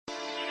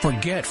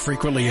Forget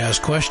frequently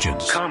asked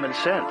questions. Common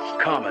sense,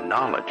 common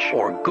knowledge,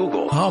 or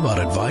Google. How about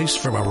advice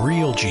from a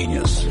real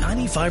genius?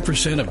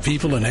 95% of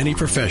people in any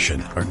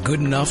profession are good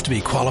enough to be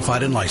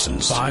qualified and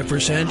licensed.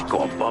 5%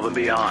 go above and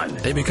beyond.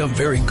 They become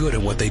very good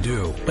at what they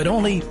do, but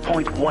only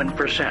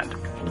 0.1%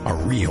 are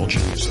real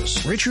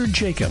geniuses. Richard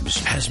Jacobs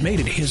has made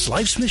it his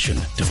life's mission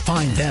to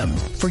find them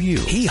for you.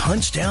 He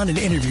hunts down and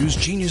interviews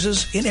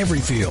geniuses in every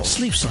field: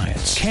 sleep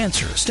science,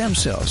 cancer, stem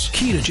cells,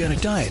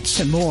 ketogenic diets,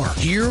 and more.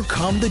 Here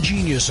come the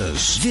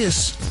geniuses.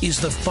 This is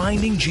the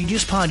Finding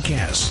Genius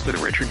Podcast with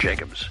Richard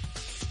Jacobs.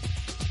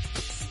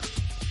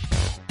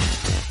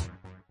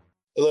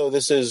 Hello,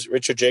 this is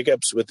Richard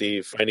Jacobs with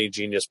the Finding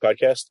Genius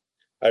Podcast.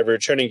 I have a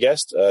returning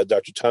guest,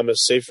 Dr.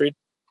 Thomas Seyfried.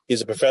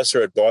 He's a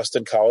professor at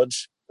Boston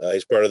College.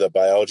 He's part of the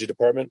biology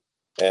department,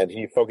 and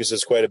he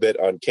focuses quite a bit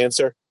on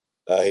cancer.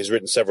 He's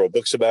written several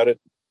books about it,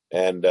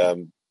 and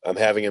I'm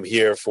having him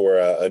here for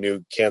a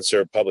new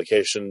cancer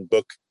publication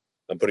book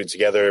I'm putting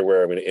together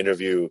where I'm going to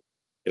interview,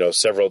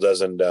 several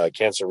dozen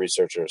cancer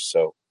researchers.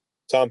 So,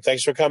 Tom,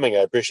 thanks for coming. I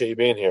appreciate you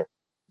being here.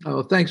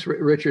 Oh, thanks,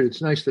 Richard.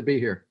 It's nice to be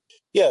here.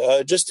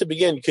 Yeah, just to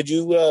begin, could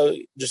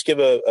you just give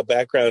a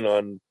background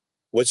on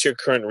what's your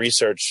current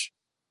research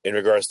in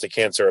regards to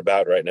cancer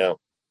about right now?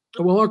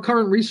 Well, our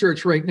current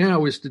research right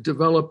now is to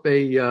develop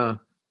a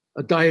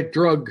diet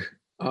drug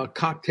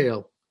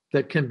cocktail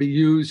that can be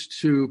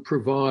used to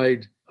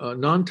provide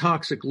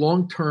non-toxic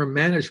long-term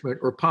management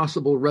or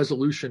possible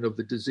resolution of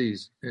the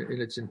disease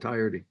in its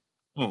entirety.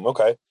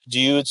 Okay. Do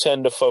you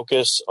tend to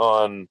focus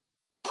on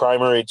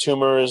primary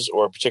tumors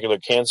or particular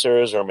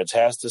cancers or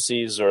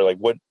metastases, or like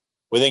what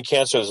within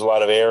cancer? There's a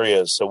lot of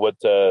areas. So, what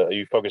are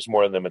you focused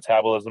more on the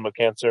metabolism of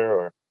cancer,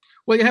 or?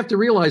 Well, you have to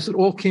realize that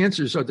all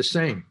cancers are the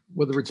same,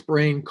 whether it's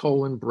brain,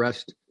 colon,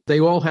 breast. They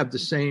all have the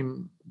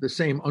same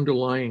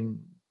underlying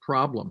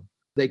problem.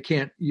 They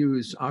can't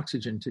use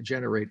oxygen to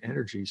generate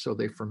energy, so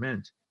they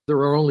ferment. There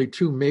are only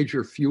two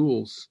major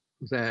fuels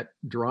that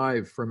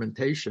drive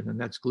fermentation,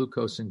 and that's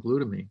glucose and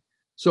glutamine.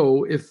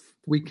 So if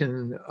we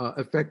can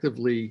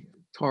effectively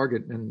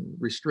target and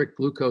restrict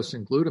glucose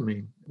and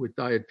glutamine with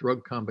diet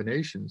drug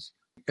combinations,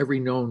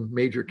 every known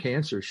major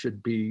cancer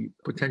should be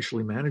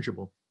potentially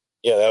manageable.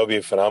 Yeah, that would be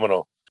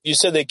phenomenal. You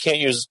said they can't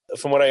use,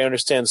 from what I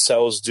understand,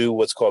 cells do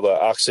what's called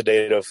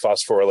oxidative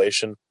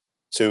phosphorylation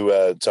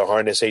to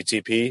harness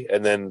ATP.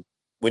 And then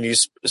when you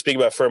speak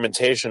about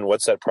fermentation,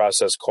 what's that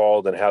process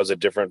called and how is it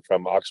different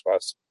from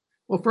OXPHOS?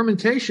 Well,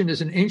 fermentation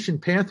is an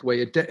ancient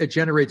pathway. It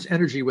generates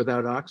energy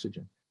without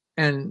oxygen.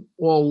 And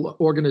all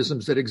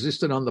organisms that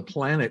existed on the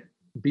planet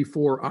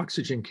before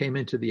oxygen came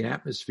into the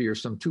atmosphere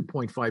some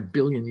 2.5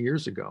 billion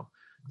years ago,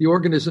 the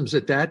organisms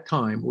at that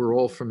time were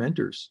all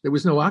fermenters. There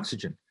was no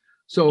oxygen.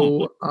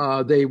 So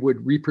they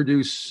would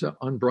reproduce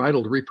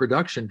unbridled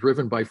reproduction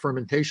driven by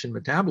fermentation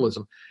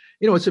metabolism.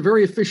 It's a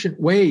very efficient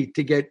way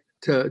to get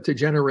to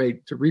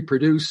generate, to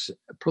reproduce,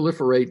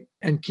 proliferate,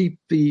 and keep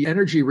the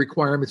energy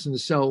requirements in the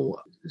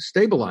cell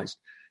stabilized.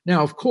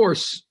 Now, of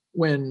course,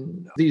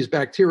 when these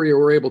bacteria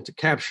were able to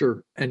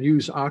capture and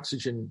use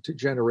oxygen to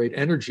generate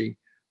energy,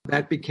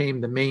 that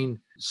became the main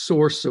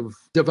source of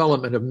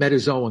development of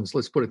metazoans,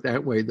 let's put it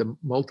that way, the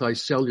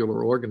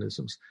multicellular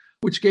organisms,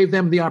 which gave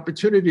them the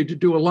opportunity to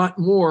do a lot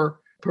more,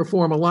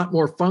 perform a lot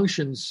more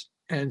functions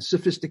and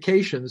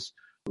sophistications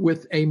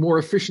with a more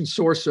efficient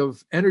source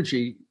of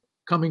energy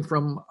coming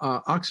from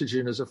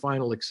oxygen as a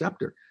final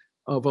acceptor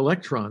of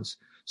electrons.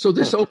 So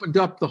this opened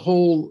up the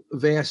whole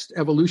vast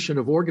evolution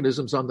of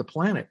organisms on the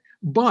planet.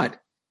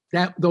 But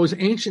those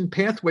ancient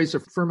pathways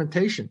of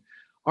fermentation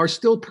are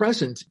still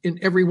present in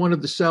every one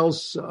of the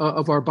cells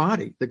of our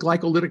body. The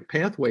glycolytic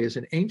pathway is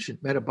an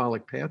ancient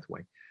metabolic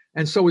pathway.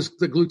 And so is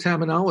the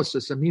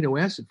glutaminolysis,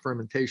 amino acid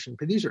fermentation.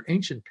 But these are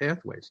ancient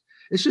pathways.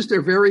 It's just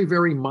they're very,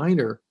 very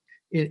minor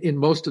in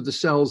most of the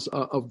cells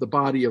of the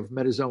body of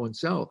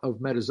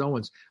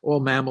metazoans, all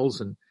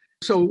mammals. And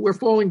so we're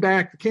falling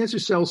back. The cancer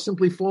cells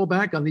simply fall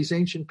back on these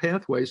ancient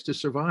pathways to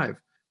survive.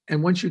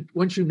 And once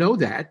you know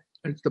that,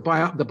 and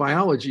the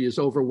biology is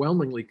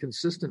overwhelmingly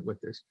consistent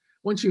with this.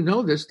 Once you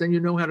know this, then you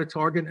know how to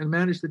target and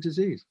manage the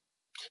disease.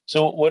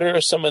 So what are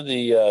some of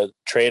the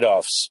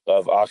trade-offs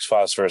of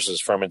OXPHOS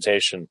versus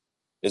fermentation?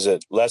 Is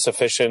it less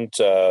efficient?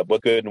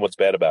 What's good and what's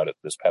bad about it,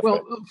 this pathway?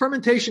 Well,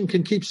 fermentation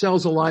can keep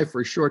cells alive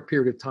for a short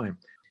period of time.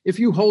 If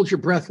you hold your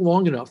breath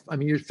long enough,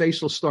 your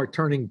face will start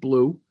turning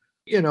blue.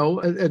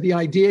 The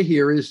idea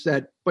here is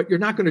that, but you're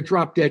not going to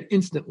drop dead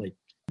instantly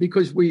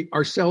because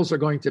our cells are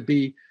going to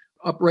be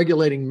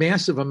upregulating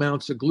massive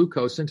amounts of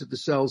glucose into the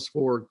cells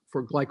for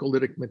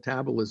glycolytic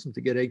metabolism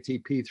to get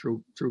ATP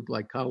through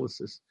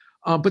glycolysis.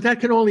 But that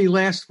can only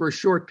last for a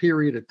short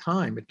period of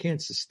time. It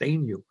can't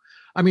sustain you.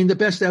 The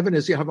best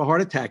evidence, you have a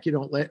heart attack, you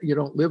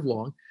don't live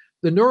long.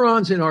 The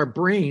neurons in our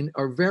brain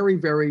are very,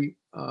 very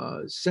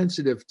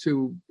sensitive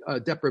to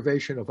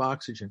deprivation of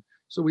oxygen.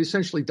 So we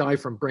essentially die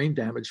from brain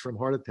damage from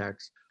heart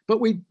attacks. But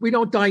we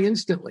don't die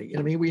instantly.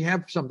 We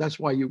have some. That's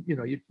why you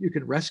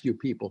can rescue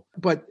people.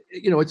 But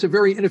it's a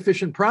very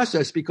inefficient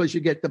process because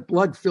the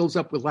blood fills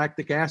up with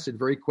lactic acid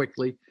very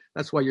quickly.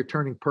 That's why you're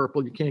turning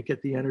purple. You can't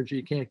get the energy.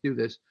 You can't do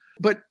this.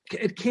 but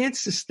it can't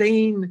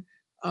sustain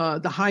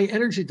the high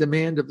energy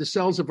demand of the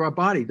cells of our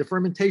body. The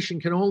fermentation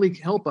can only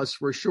help us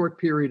for a short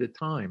period of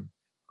time.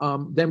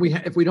 Then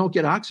if we don't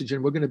get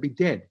oxygen, we're going to be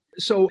dead.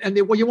 So,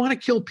 you want to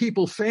kill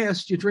people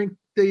fast, you drink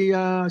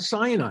the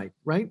cyanide,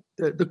 right?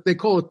 They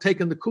call it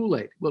taking the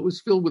Kool-Aid. Well, it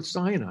was filled with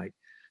cyanide.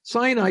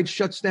 Cyanide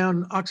shuts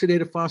down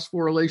oxidative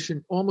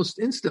phosphorylation almost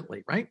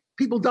instantly, right?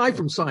 People die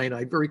from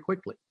cyanide very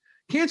quickly.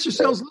 Cancer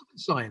cells live in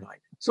cyanide.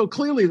 So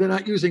clearly they're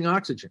not using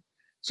oxygen.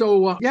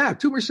 So,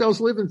 tumor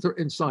cells live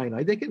in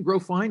cyanide. They can grow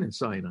fine in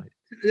cyanide.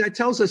 That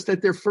tells us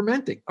that they're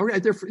fermenting. All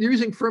right, they're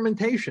using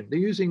fermentation. They're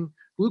using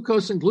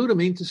glucose and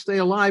glutamine to stay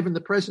alive in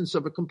the presence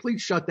of a complete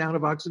shutdown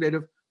of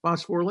oxidative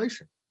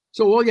phosphorylation.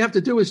 So all you have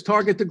to do is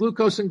target the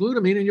glucose and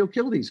glutamine and you'll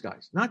kill these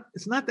guys.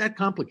 It's not that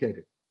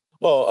complicated.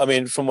 Well, I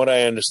mean, from what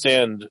I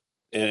understand,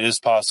 it is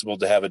possible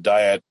to have a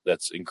diet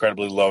that's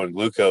incredibly low in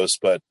glucose,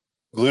 but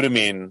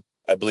glutamine,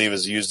 I believe,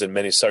 is used in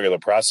many cellular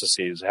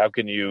processes. How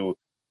can you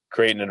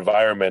create an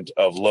environment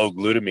of low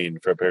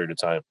glutamine for a period of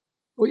time?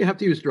 Well, you have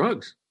to use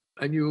drugs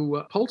and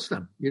you pulse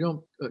them. You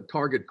don't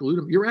target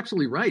glutamine. You're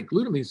absolutely right.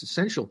 Glutamine is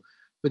essential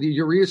for the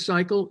urea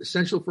cycle,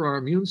 essential for our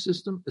immune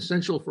system,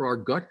 essential for our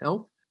gut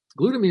health.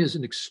 Glutamine is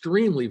an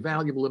extremely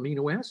valuable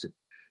amino acid.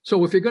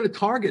 So if you're going to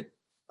target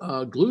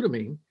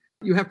glutamine,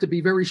 you have to be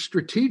very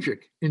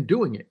strategic in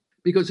doing it.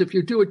 Because if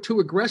you do it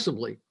too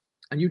aggressively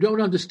and you don't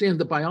understand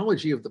the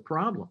biology of the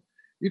problem,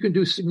 you can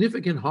do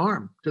significant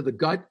harm to the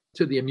gut,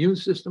 to the immune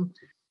system.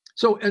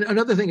 So, and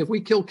another thing, if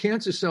we kill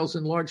cancer cells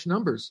in large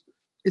numbers,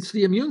 it's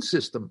the immune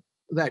system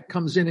that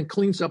comes in and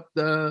cleans up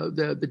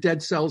the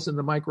dead cells in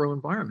the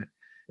microenvironment.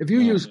 If you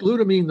use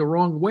glutamine the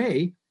wrong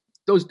way,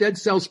 those dead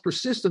cells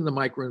persist in the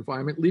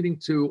microenvironment, leading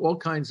to all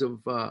kinds of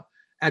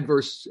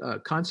adverse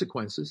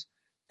consequences.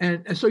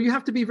 And so you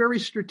have to be very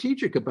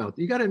strategic about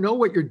it. You got to know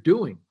what you're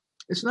doing.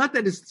 It's not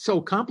that it's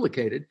so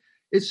complicated.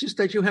 It's just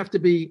that you have to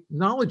be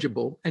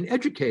knowledgeable and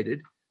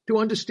educated to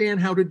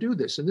understand how to do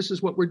this. And this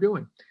is what we're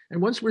doing.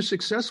 And once we're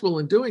successful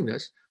in doing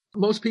this,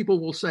 most people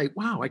will say,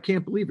 wow, I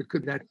can't believe it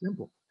could be that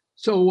simple.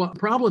 So the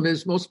problem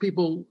is most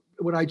people,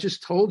 what I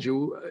just told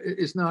you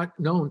is not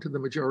known to the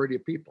majority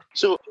of people.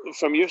 So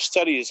from your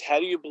studies, how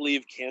do you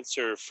believe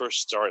cancer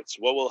first starts?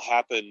 What will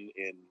happen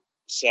in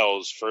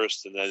cells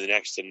first and then the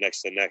next and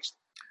next and next?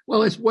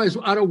 Well, as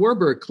Otto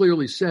Warburg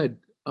clearly said,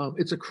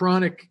 it's a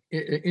chronic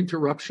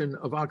interruption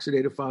of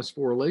oxidative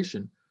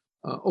phosphorylation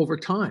over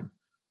time.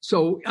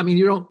 So, I mean,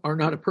 you are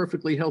not a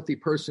perfectly healthy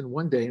person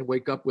one day and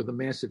wake up with a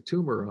massive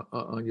tumor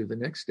on you the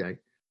next day.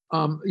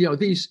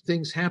 These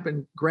things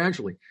happen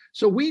gradually.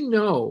 So we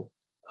know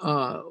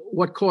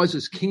what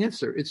causes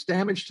cancer. It's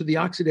damage to the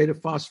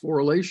oxidative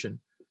phosphorylation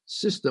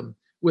system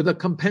with a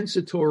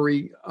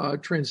compensatory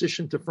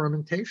transition to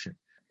fermentation.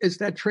 It's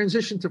that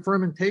transition to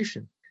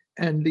fermentation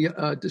and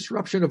the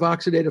disruption of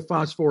oxidative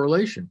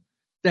phosphorylation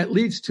that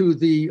leads to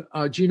the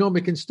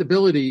genomic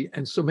instability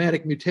and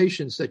somatic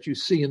mutations that you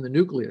see in the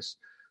nucleus.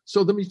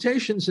 So the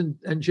mutations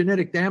and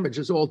genetic damage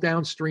is all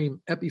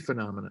downstream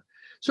epiphenomena.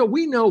 So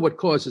we know what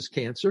causes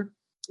cancer.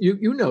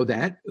 You know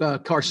that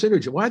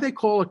carcinogen. Why they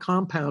call a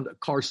compound a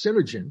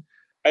carcinogen?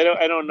 I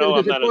don't know.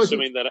 I'm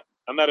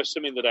not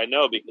assuming that I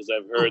know, because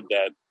I've heard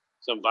that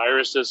some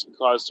viruses can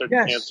cause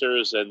certain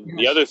cancers, and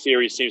the other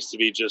theory seems to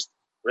be just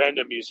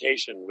random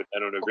mutation, which I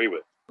don't agree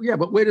with. Yeah,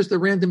 but where does the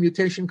random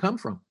mutation come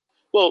from?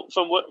 Well,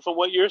 from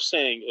what you're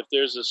saying, if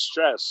there's a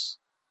stress,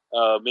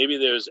 maybe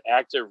there's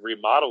active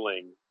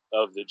remodeling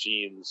of the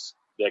genes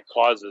that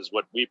causes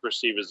what we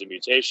perceive as a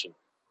mutation,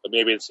 but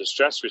maybe it's a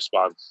stress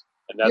response,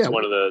 and that's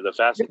one of the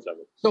facets of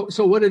it.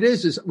 So what it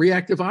is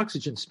reactive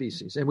oxygen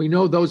species, and we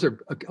know those are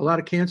a lot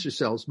of cancer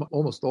cells.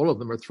 Almost all of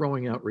them are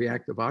throwing out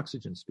reactive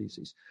oxygen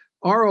species.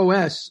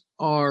 ROS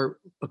are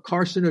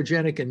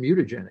carcinogenic and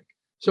mutagenic,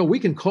 so we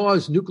can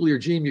cause nuclear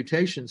gene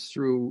mutations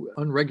through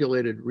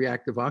unregulated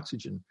reactive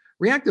oxygen.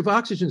 Reactive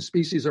oxygen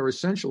species are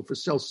essential for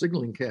cell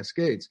signaling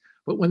cascades,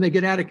 but when they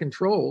get out of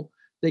control,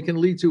 they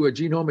can lead to a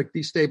genomic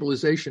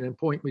destabilization and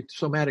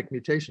somatic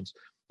mutations.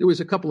 There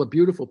was a couple of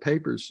beautiful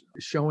papers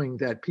showing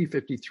that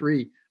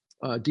P53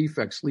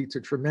 defects lead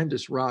to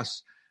tremendous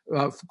ROS,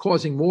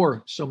 causing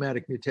more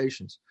somatic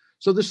mutations.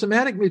 So the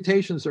somatic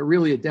mutations are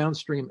really a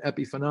downstream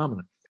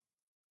epiphenomenon.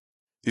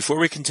 Before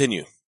we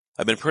continue,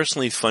 I've been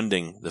personally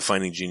funding the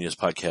Finding Genius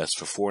podcast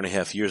for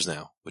 4.5 years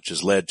now, which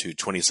has led to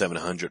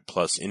 2,700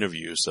 plus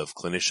interviews of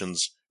clinicians,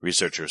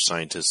 researchers,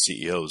 scientists,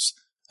 CEOs,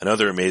 and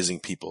other amazing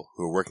people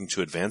who are working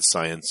to advance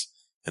science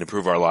and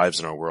improve our lives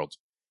and our world.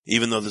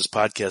 Even though this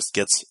podcast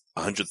gets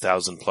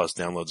 100,000 plus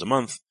downloads a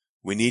month,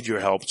 we need your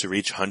help to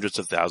reach hundreds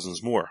of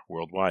thousands more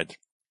worldwide.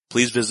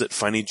 Please visit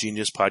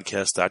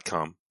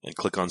findinggeniuspodcast.com and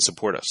click on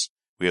Support Us.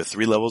 We have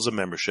 3 levels of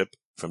membership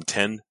from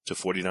 $10 to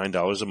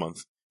 $49 a month,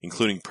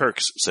 including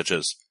perks such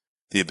as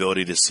the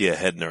ability to see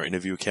ahead in our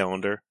interview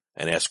calendar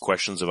and ask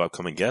questions of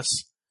upcoming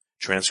guests,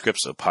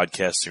 transcripts of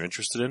podcasts you're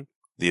interested in,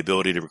 the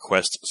ability to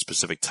request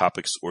specific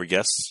topics or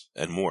guests,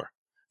 and more.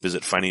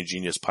 Visit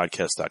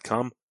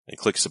findinggeniuspodcast.com and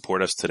click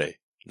Support Us today.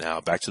 Now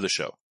back to the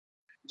show.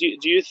 Do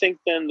you think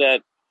then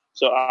that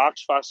So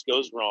OXPHOS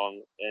goes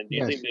wrong, and do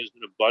you Yes. think there's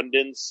an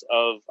abundance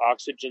of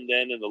oxygen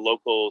then in the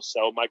local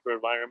cell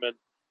microenvironment,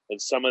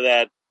 and some of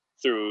that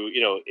through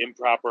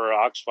improper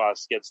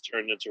OXPHOS gets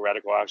turned into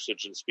radical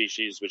oxygen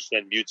species, which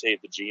then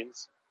mutate the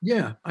genes?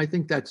 Yeah, I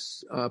think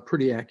that's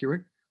pretty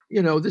accurate.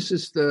 This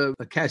is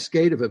a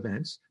cascade of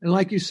events. And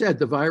like you said,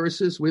 the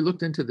viruses, we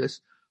looked into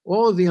this,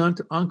 all of the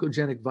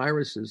oncogenic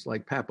viruses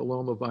like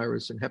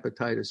papillomavirus and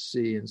hepatitis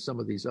C and some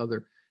of these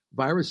other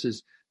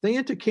viruses, they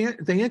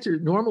enter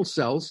normal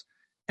cells,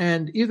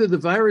 and either the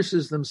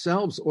viruses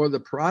themselves or the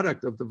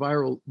product of the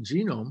viral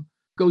genome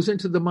goes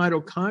into the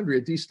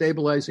mitochondria,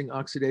 destabilizing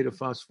oxidative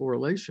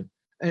phosphorylation.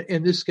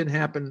 And this can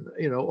happen,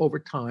 over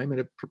time in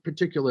a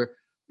particular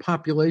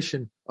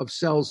population of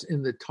cells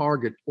in the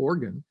target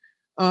organ,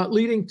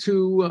 leading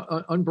to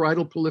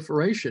unbridled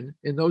proliferation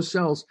in those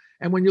cells.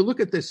 And when you look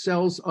at the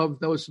cells of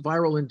those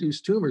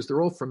viral-induced tumors,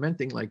 they're all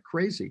fermenting like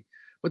crazy.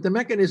 But the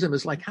mechanism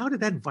is like, how did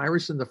that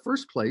virus in the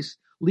first place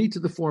lead to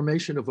the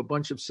formation of a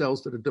bunch of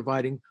cells that are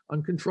dividing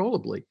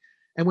uncontrollably?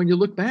 And when you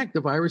look back,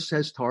 the virus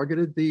has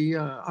targeted the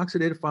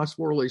oxidative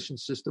phosphorylation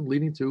system,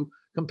 leading to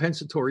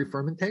compensatory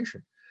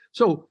fermentation.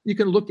 So you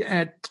can look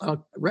at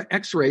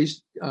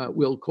X-rays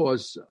will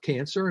cause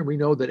cancer, and we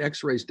know that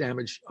X-rays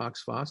damage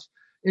OXPHOS.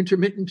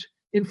 Intermittent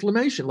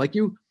inflammation, like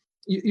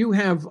you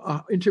have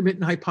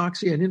intermittent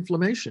hypoxia and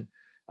inflammation.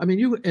 I mean,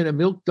 you in a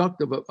milk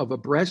duct of a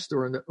breast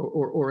or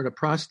in a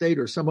prostate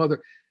or some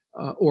other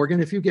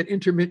organ, if you get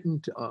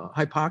intermittent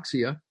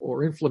hypoxia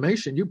or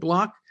inflammation, you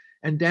block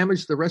and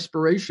damage the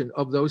respiration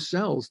of those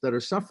cells that are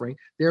suffering,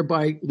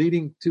 thereby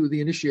leading to the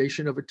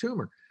initiation of a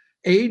tumor.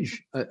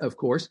 Age, of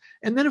course.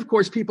 And then, of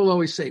course, people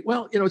always say,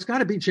 well, it's got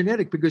to be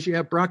genetic because you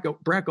have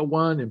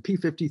BRCA1 and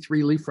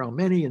P53 leaf round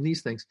many and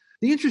these things.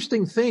 The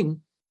interesting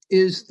thing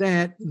is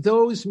that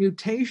those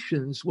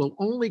mutations will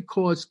only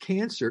cause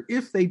cancer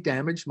if they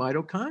damage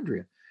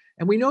mitochondria.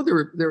 And we know there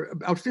are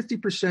about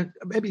 50%,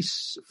 maybe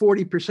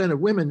 40% of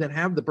women that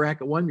have the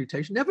BRCA1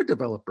 mutation never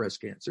develop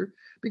breast cancer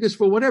because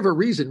for whatever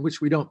reason,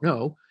 which we don't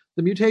know,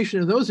 the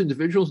mutation in those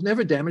individuals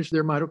never damaged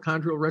their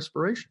mitochondrial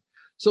respiration.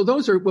 So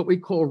those are what we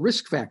call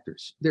risk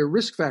factors. They're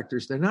risk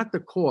factors. They're not the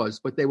cause,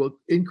 but they will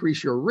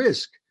increase your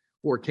risk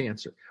for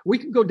cancer. We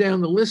can go down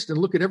the list and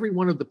look at every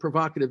one of the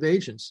provocative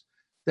agents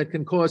that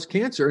can cause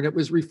cancer. And it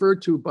was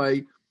referred to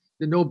by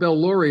the Nobel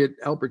laureate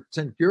Albert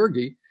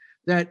Szent-Györgyi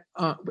that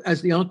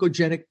as the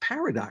oncogenic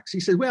paradox. He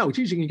said, well,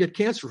 geez, you can get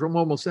cancer from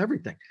almost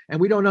everything.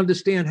 And we don't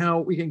understand how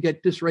we can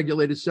get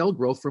dysregulated cell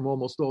growth from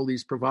almost all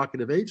these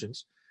provocative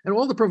agents. And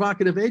all the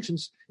provocative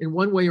agents, in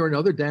one way or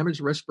another, damage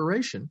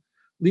respiration,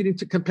 leading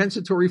to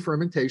compensatory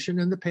fermentation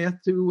and the path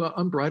to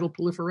unbridled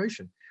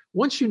proliferation.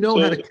 Once you know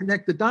how to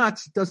connect the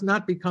dots, it does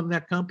not become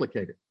that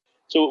complicated.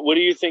 So what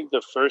do you think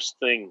the first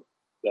thing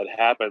that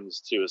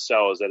happens to a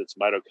cell is that its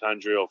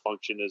mitochondrial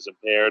function is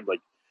impaired? Like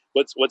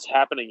what's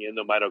happening in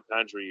the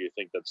mitochondria, you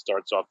think, that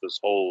starts off this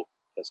whole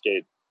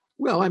cascade?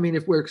 Well, I mean,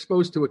 if we're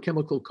exposed to a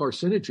chemical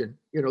carcinogen,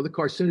 the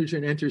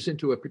carcinogen enters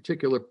into a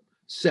particular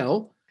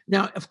cell.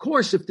 Now, of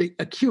course, if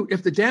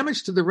the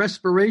damage to the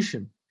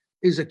respiration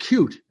is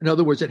acute, in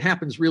other words, it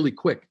happens really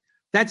quick,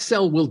 that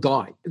cell will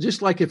die.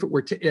 Just like if it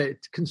were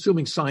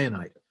consuming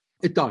cyanide,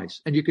 it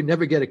dies, and you can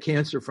never get a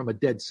cancer from a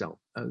dead cell.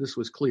 This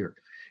was clear.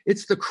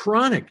 It's the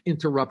chronic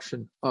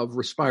interruption of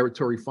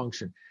respiratory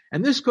function.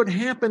 And this could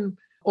happen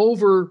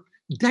over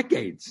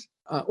decades,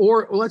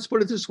 or let's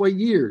put it this way,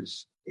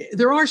 years.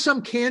 There are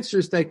some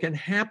cancers that can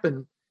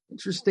happen,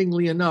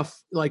 interestingly enough,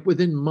 like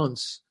within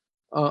months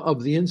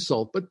of the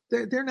insult, but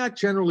they're not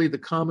generally the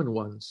common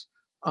ones.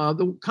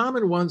 The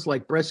common ones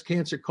like breast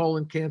cancer,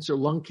 colon cancer,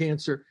 lung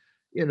cancer,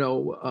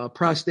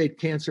 prostate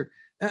cancer,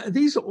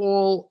 these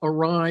all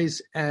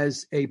arise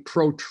as a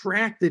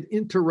protracted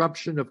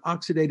interruption of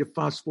oxidative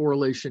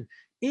phosphorylation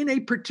in a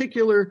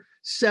particular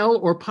cell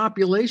or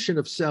population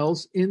of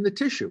cells in the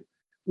tissue,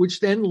 which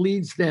then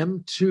leads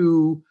them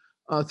to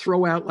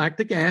throw out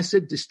lactic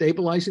acid,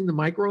 destabilizing the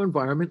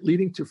microenvironment,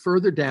 leading to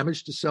further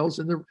damage to cells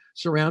in the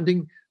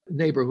surrounding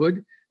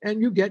neighborhood.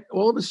 And you get,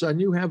 all of a sudden,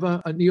 you have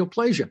a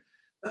neoplasia.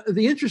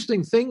 The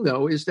interesting thing,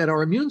 though, is that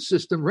our immune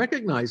system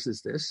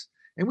recognizes this,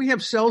 and we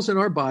have cells in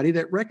our body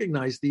that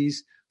recognize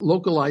these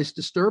localized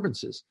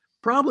disturbances.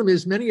 Problem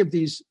is, many of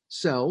these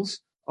cells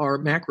are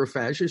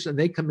macrophages, and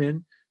they come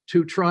in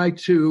to try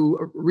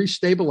to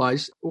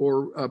restabilize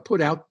or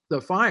put out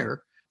the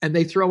fire, and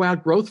they throw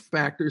out growth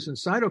factors and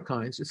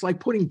cytokines. It's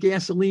like putting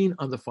gasoline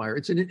on the fire.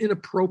 It's an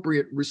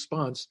inappropriate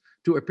response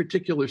to a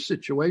particular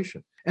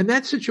situation. And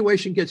that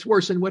situation gets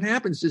worse. And what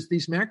happens is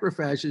these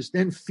macrophages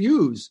then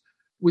fuse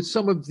with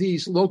some of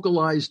these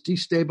localized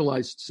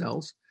destabilized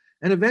cells.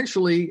 And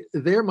eventually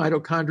their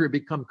mitochondria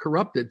become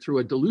corrupted through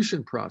a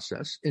dilution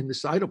process in the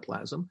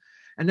cytoplasm.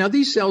 And now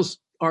these cells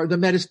are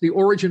the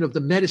origin of the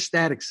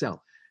metastatic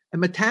cell.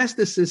 And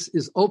metastasis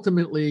is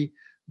ultimately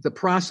the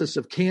process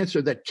of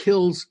cancer that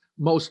kills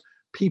most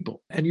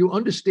people. And you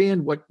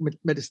understand what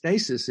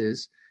metastasis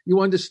is.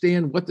 You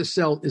understand what the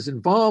cell is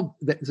involved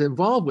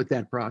with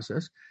that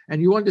process.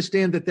 And you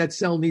understand that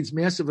cell needs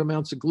massive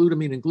amounts of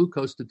glutamine and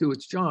glucose to do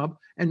its job.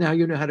 And now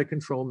you know how to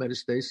control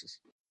metastasis.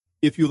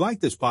 If you like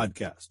this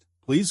podcast,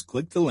 please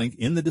click the link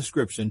in the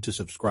description to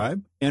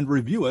subscribe and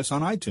review us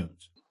on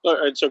iTunes. All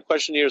right, so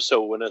question here.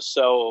 So when a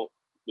cell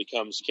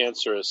becomes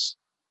cancerous,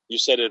 you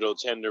said it'll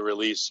tend to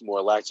release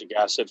more lactic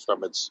acid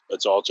from its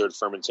altered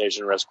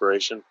fermentation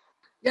respiration?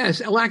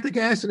 Yes, lactic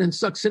acid and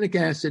succinic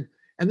acid.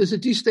 And there's a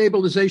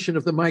destabilization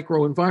of the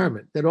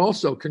microenvironment that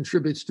also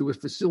contributes to a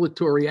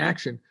facilitatory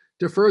action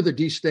to further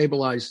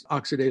destabilize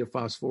oxidative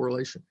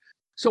phosphorylation.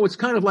 So it's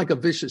kind of like a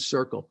vicious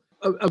circle.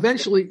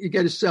 Eventually, you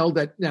get a cell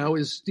that now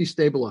is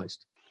destabilized.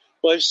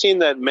 Well, I've seen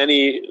that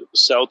many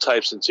cell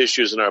types and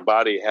tissues in our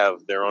body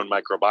have their own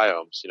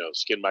microbiomes,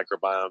 skin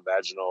microbiome,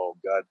 vaginal,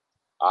 gut,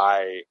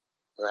 eye.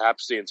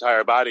 Perhaps the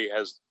entire body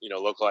has,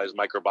 localized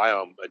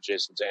microbiome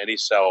adjacent to any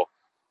cell.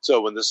 So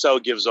when the cell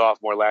gives off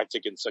more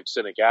lactic and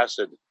succinic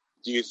acid,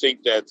 do you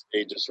think that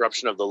a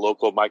disruption of the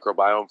local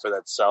microbiome for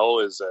that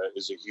cell is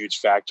a huge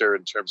factor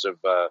in terms of,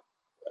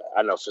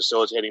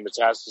 facilitating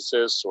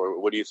metastasis,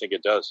 or what do you think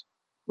it does?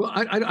 Well,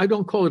 I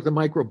don't call it the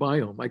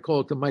microbiome. I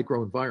call it the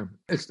microenvironment.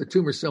 It's the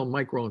tumor cell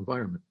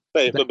microenvironment.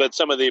 But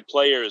some of the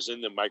players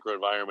in the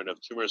microenvironment of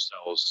tumor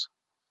cells,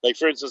 like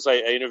for instance, I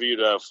interviewed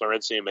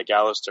Florencia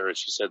McAllister, and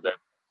she said that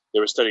they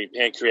were studying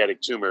pancreatic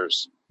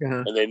tumors,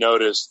 and they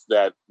noticed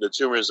that the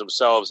tumors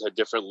themselves had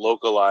different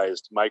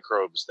localized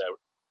microbes that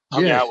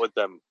hung out with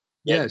them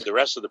in the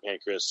rest of the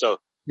pancreas. So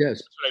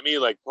that's what I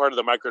mean, like part of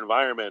the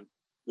microenvironment.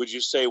 Would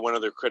you say one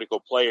of the critical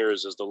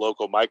players is the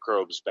local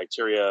microbes,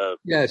 bacteria,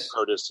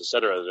 protists, et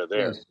cetera, that are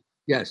there?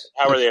 Yes.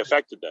 How are they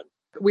affected then?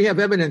 We have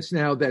evidence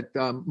now that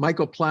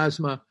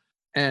mycoplasma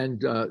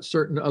and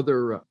certain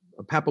other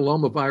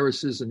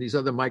papillomaviruses and these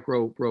other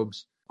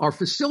microbes are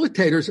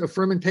facilitators of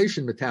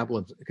fermentation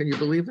metabolism. Can you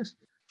believe this?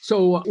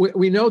 So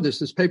we know this.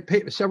 There's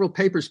several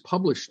papers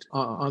published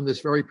on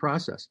this very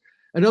process.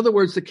 In other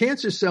words, the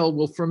cancer cell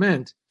will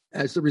ferment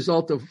as the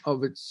result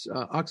of its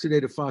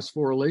oxidative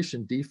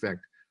phosphorylation defect.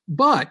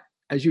 But,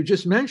 as you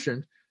just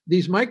mentioned,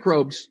 these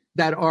microbes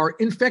that are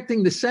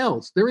infecting the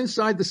cells, they're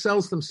inside the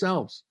cells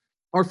themselves,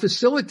 are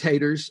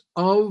facilitators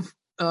of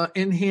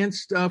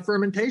enhanced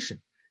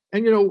fermentation.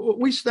 And,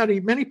 we study,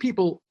 many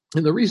people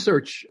in the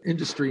research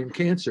industry in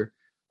cancer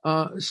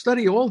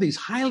study all these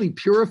highly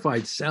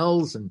purified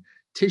cells and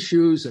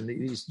tissues and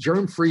these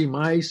germ-free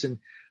mice. And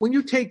when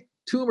you take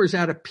tumors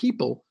out of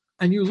people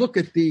and you look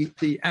at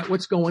at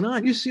what's going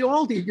on, you see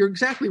you're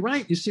exactly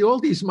right. You see all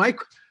these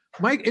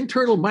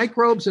internal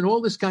microbes and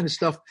all this kind of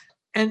stuff.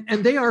 And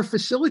they are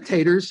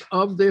facilitators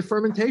of the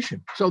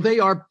fermentation. So they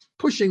are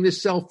pushing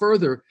this cell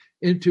further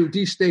into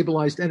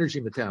destabilized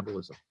energy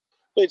metabolism.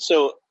 Wait,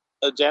 so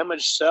a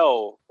damaged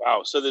cell,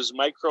 wow. So there's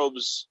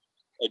microbes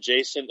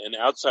adjacent and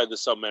outside the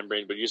cell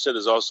membrane, but you said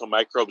there's also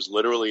microbes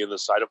literally in the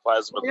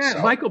cytoplasm of the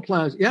cell?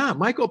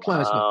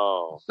 Mycoplasma.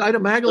 Oh.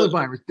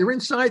 Cytomegalovirus. They're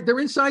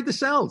inside the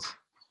cells.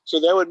 So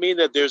that would mean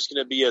that there's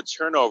going to be a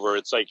turnover.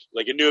 It's like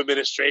a new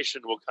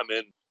administration will come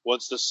in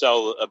once the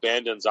cell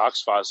abandons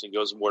OXPHOS and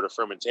goes more to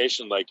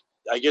fermentation. Like,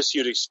 I guess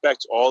you'd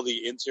expect all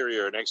the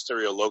interior and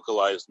exterior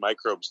localized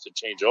microbes to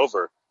change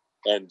over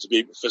and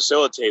to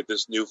facilitate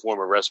this new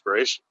form of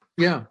respiration.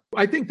 Yeah,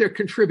 I think they're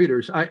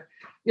contributors.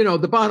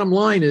 The bottom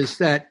line is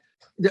that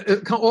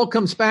it all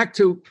comes back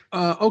to,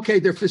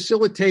 they're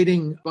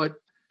facilitating, but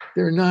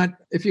they're not,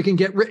 if you can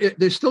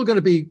they're still going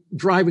to be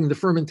driving the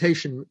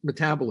fermentation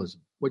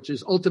metabolism, which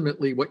is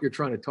ultimately what you're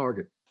trying to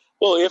target.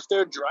 Well, if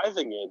they're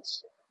driving it,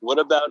 what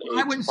about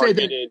I wouldn't say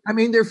that. I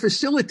mean, they're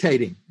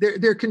facilitating.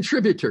 They're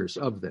contributors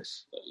of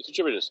this.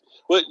 Contributors.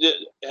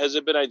 Has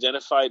it been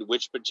identified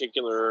which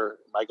particular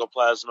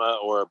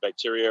mycoplasma or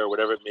bacteria or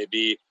whatever it may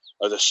be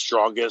are the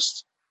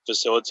strongest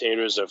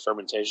facilitators of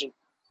fermentation?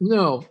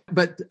 No,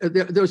 but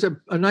there was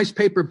a nice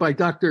paper by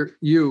Dr.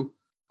 Yu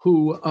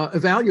who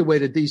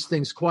evaluated these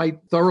things quite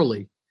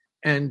thoroughly.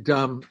 And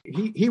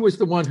he was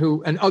the one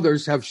who, and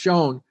others have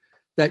shown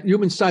that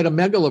human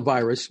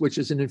cytomegalovirus, which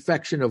is an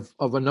infection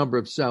of a number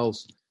of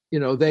cells,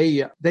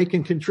 they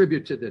can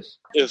contribute to this.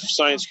 If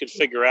science could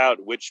figure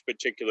out which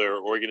particular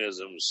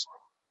organisms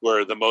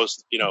were the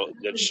most,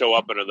 that show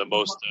up and are the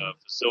most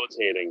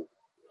facilitating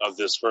of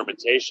this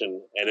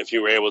fermentation, and if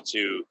you were able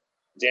to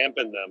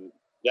dampen them,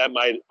 that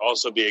might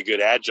also be a good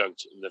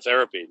adjunct in the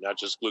therapy, not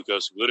just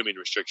glucose and glutamine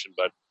restriction,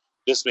 but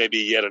this may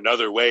be yet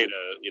another way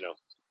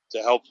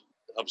to help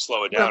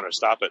slow it down or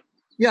stop it.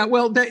 Yeah,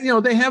 well,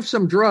 they have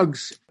some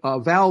drugs,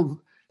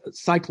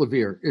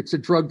 valcyclovir. It's a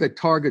drug that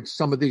targets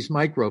some of these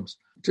microbes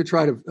to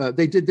try to.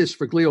 They did this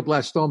for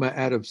glioblastoma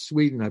out of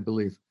Sweden, I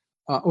believe,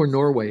 or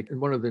Norway, in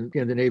one of the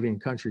Scandinavian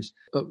countries.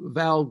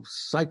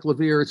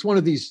 Valcyclovir. It's one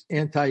of these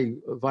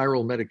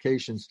antiviral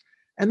medications,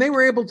 and they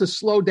were able to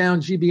slow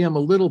down GBM a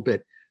little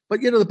bit.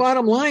 But the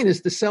bottom line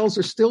is the cells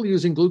are still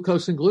using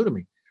glucose and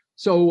glutamine.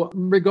 So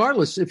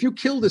regardless, if you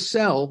kill the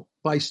cell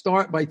by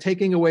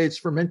taking away its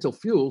fermental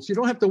fuels, you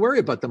don't have to worry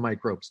about the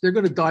microbes. They're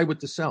going to die with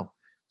the cell.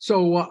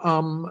 So,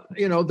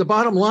 the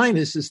bottom line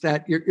is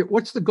that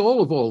what's the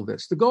goal of all of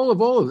this? The goal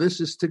of all of this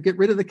is to get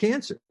rid of the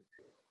cancer.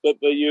 But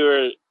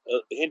you're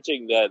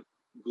hinting that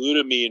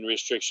glutamine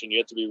restriction, you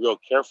have to be real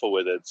careful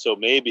with it. So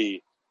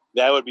maybe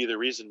that would be the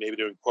reason maybe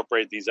to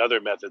incorporate these other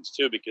methods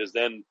too, because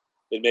then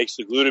it makes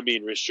the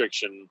glutamine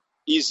restriction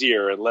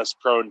easier and less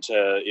prone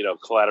to,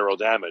 collateral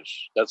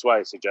damage. That's why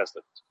I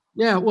suggested.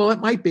 Yeah, well, it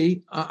might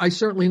be. I'm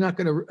certainly not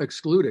going to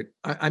exclude it.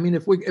 I mean,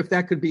 if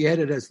that could be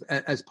added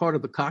as part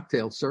of the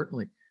cocktail,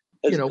 certainly.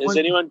 Has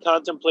anyone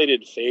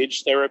contemplated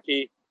phage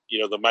therapy?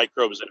 The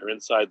microbes that are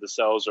inside the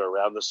cells or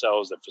around the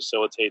cells that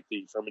facilitate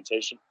the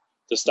fermentation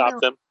to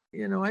stop them?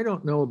 I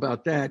don't know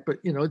about that, but,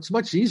 it's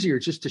much easier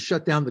just to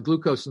shut down the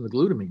glucose and the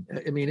glutamine.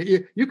 I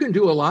mean, you can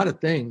do a lot of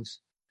things.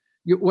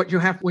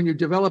 When you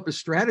develop a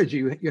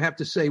strategy, you have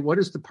to say, what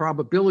is the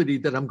probability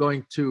that I'm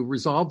going to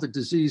resolve the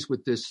disease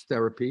with this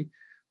therapy?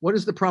 What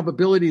is the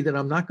probability that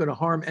I'm not going to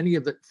harm any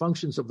of the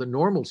functions of the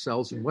normal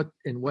cells and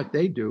what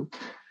they do?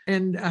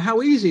 And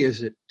how easy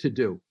is it to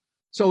do?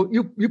 So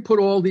you put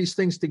all these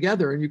things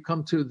together and you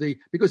come to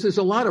because there's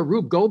a lot of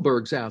Rube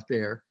Goldbergs out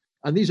there,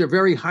 and these are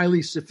very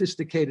highly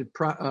sophisticated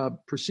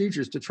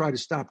procedures to try to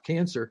stop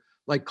cancer,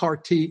 like CAR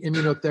T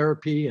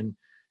immunotherapy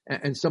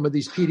and some of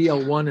these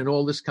PD-L1 and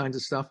all this kinds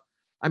of stuff.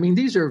 I mean,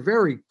 these are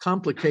very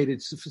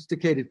complicated,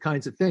 sophisticated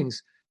kinds of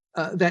things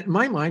that in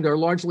my mind are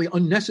largely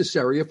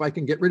unnecessary if I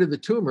can get rid of the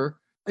tumor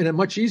in a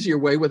much easier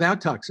way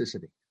without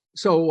toxicity.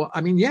 So,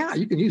 I mean, yeah,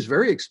 you can use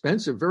very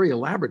expensive, very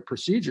elaborate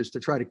procedures to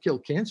try to kill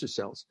cancer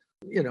cells,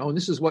 and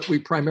this is what we're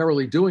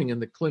primarily doing in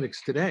the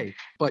clinics today.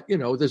 But,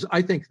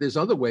 I think there's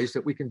other ways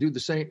that we can do the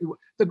same.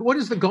 What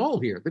is the goal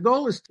here? The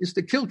goal is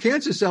to kill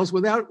cancer cells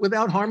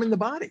without harming the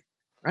body,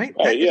 right?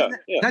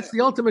 That's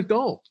the ultimate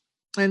goal.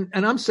 And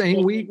I'm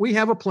saying we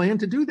have a plan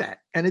to do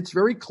that. And it's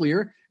very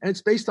clear, and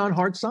it's based on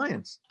hard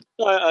science.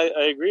 No,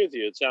 I agree with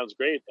you. It sounds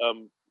great.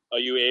 Are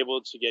you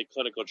able to get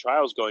clinical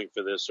trials going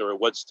for this, or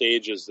what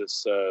stage is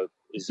this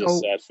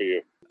at for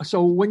you?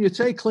 So when you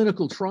say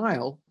clinical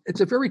trial,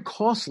 it's a very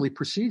costly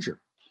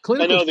procedure.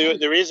 I know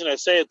the reason I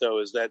say it, though,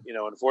 is that,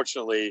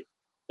 unfortunately,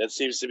 that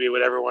seems to be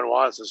what everyone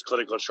wants is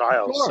clinical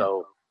trials. Sure.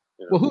 So,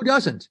 Well, who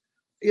doesn't?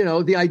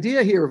 The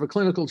idea here of a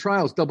clinical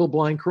trial is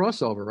double-blind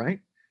crossover, right?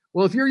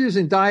 Well, if you're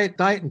using diet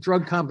and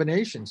drug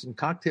combinations and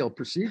cocktail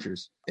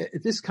procedures,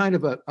 this kind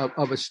of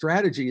a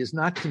strategy is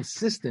not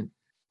consistent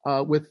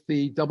with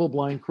the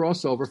double-blind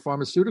crossover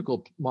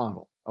pharmaceutical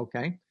model,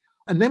 okay?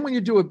 And then when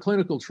you do a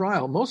clinical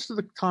trial, most of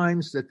the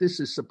times that this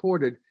is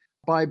supported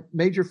by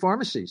major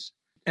pharmacies.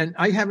 And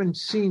I haven't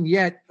seen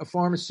yet a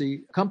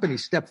pharmacy company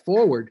step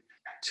forward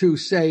to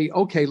say,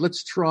 okay,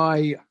 let's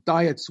try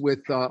diets with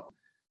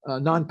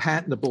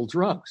non-patentable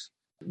drugs.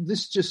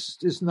 This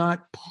just is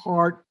not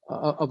part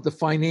of the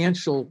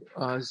financial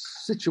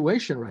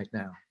situation right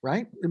now,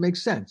 right? It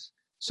makes sense.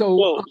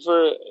 So,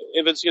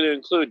 if it's going to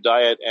include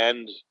diet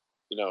and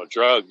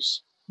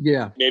drugs,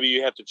 maybe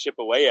you have to chip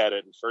away at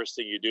it. And first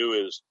thing you do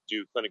is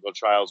do clinical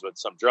trials with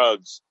some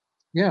drugs.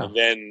 Yeah. And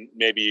then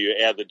maybe you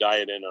add the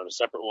diet in on a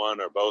separate one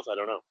or both. I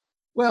don't know.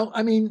 Well,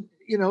 I mean,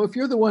 if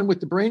you're the one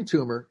with the brain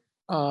tumor,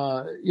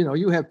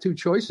 you have two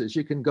choices.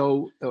 You can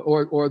go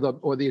or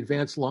the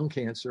advanced lung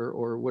cancer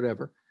or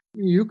whatever.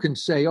 You can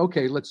say,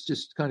 okay, let's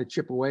just kind of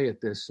chip away at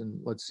this and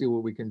let's see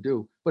what we can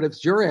do. But if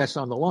it's your ass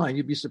on the line,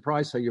 you'd be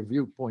surprised how your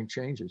viewpoint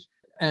changes.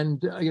 And,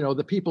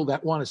 the people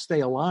that want to stay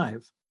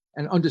alive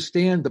and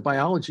understand the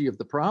biology of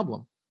the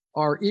problem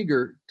are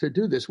eager to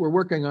do this. We're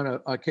working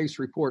on a case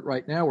report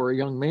right now where a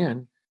young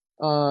man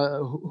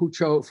who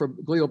chose for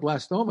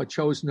glioblastoma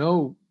chose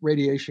no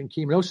radiation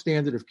chemo, no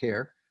standard of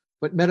care,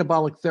 but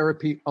metabolic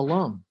therapy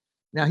alone.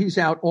 Now he's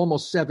out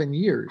almost 7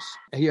 years.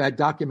 He had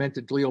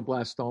documented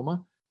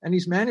glioblastoma, and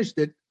he's managed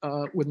it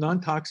with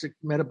non-toxic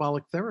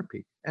metabolic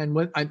therapy.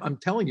 And I'm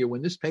telling you,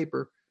 when this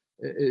paper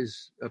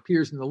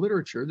appears in the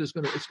literature, it's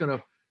going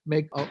to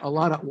make a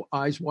lot of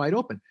eyes wide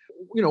open.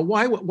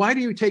 Why do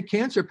you take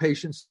cancer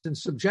patients and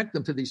subject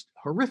them to these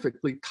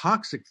horrifically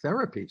toxic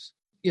therapies?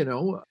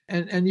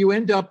 And you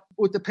end up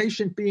with the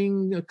patient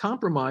being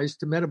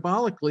compromised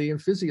metabolically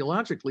and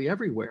physiologically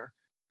everywhere.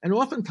 And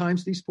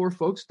oftentimes these poor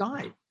folks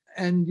die.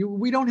 And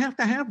we don't have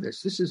to have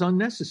this. This is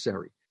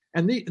unnecessary.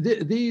 And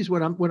these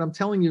what I'm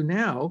telling you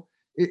now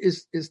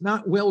is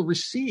not well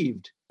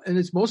received, and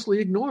it's mostly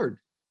ignored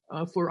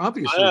for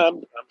obvious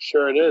reasons. I'm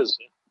sure it is.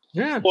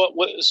 Yeah. Well,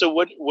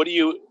 what do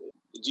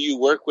you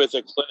work with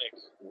a clinic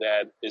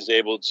that is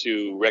able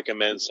to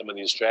recommend some of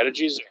these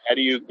strategies? Or how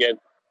do you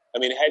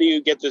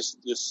get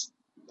this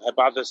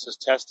hypothesis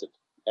tested?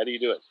 How do you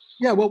do it?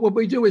 Yeah, well, what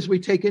we do is we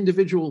take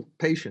individual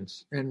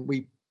patients and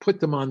we put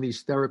them on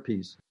these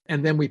therapies,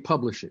 and then we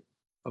publish it.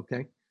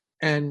 Okay.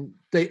 And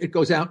it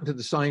goes out into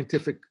the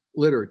scientific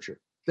literature.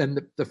 Then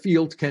the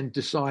field can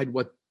decide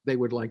what they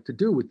would like to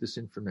do with this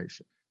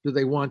information. Do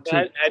they want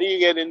to? How do you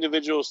get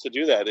individuals to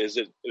do that? Is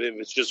it if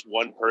it's just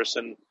one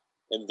person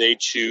and they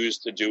choose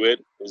to do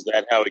it? Is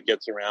that how it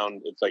gets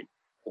around? It's like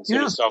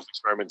considered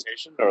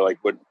self-experimentation, or like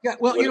what? Yeah,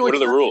 well, what are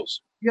the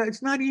rules? Yeah,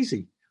 it's not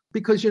easy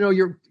because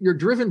you're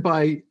driven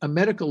by a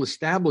medical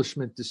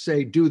establishment to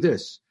say do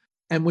this,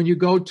 and when you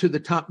go to the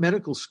top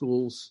medical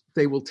schools,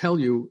 they will tell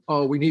you,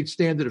 oh, we need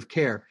standard of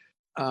care.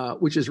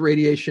 Which is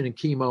radiation and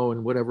chemo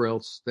and whatever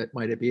else that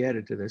might be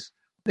added to this.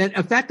 Then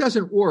if that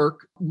doesn't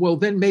work, well,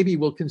 then maybe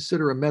we'll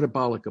consider a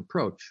metabolic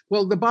approach.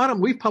 Well,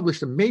 we've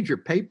published a major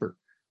paper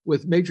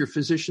with major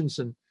physicians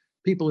and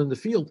people in the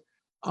field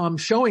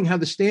showing how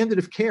the standard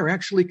of care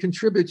actually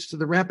contributes to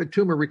the rapid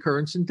tumor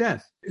recurrence and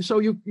death. So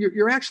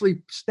you're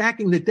actually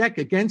stacking the deck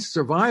against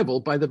survival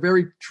by the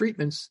very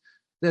treatments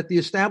that the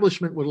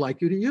establishment would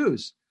like you to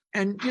use.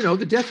 And,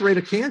 the death rate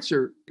of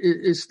cancer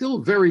is still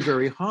very,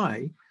 very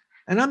high.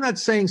 And I'm not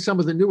saying some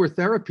of the newer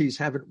therapies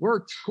haven't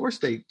worked. Of course,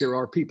 there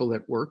are people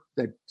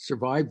that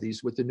survive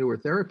these with the newer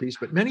therapies,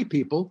 but many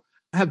people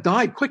have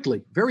died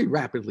quickly, very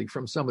rapidly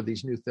from some of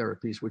these new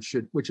therapies,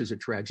 which is a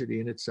tragedy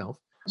in itself.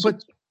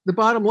 But the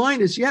bottom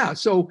line is,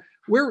 so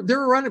they're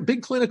running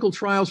big clinical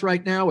trials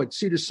right now at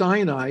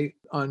Cedars-Sinai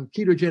on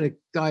ketogenic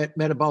diet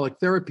metabolic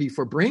therapy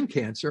for brain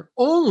cancer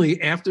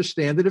only after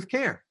standard of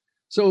care.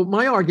 So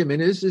my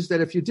argument is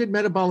that if you did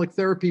metabolic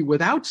therapy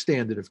without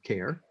standard of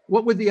care,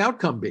 what would the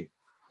outcome be?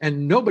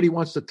 And nobody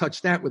wants to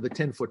touch that with a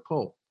 10-foot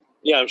pole.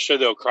 Yeah, I'm sure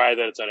they'll cry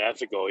that it's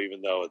unethical,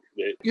 even though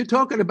You're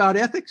talking about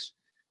ethics?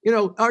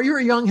 You're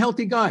a young,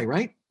 healthy guy,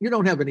 right? Do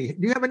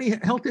you have any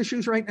health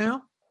issues right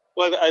now?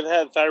 Well, I've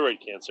had thyroid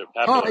cancer.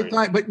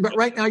 But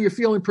right now you're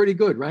feeling pretty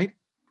good, right?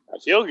 I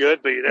feel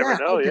good, but you never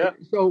know, okay. yeah.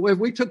 So if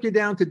we took you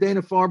down to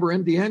Dana-Farber,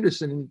 MD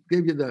Anderson, and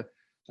gave you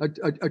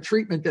a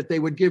treatment that they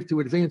would give to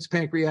advanced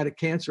pancreatic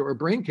cancer or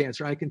brain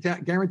cancer, I can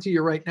guarantee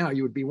you right now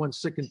you would be one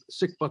sick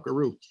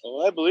buckaroo.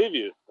 Oh, I believe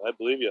you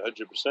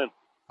 100%.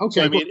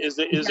 Okay. So,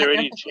 is there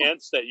any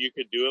chance that you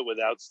could do it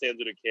without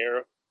standard of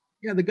care?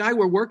 Yeah, the guy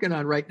we're working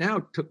on right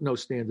now took no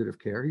standard of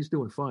care. He's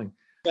doing fine.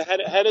 But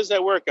how does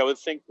that work? I would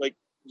think,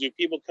 do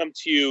people come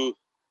to you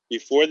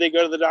before they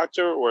go to the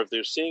doctor, or if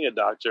they're seeing a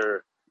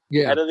doctor?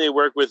 Yeah. How do they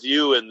work with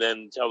you and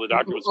then tell the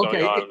doctor what's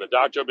going on? And the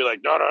doctor will be like,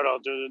 no,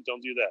 don't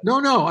do that.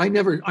 No, I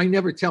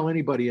never tell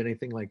anybody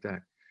anything like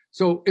that.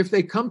 So if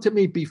they come to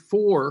me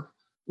before,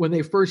 when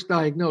they first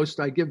diagnosed,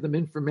 I give them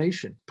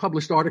information,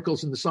 published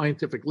articles in the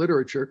scientific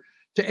literature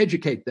to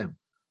educate them.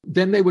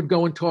 Then they would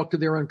go and talk to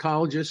their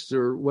oncologists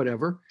or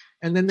whatever,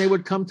 and then they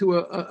would come to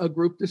a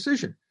group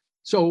decision.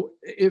 So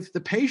if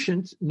the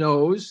patient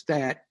knows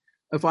that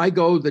if I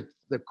go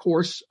the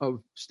course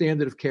of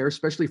standard of care,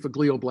 especially for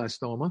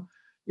glioblastoma,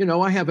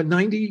 I have a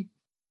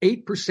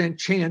 98%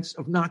 chance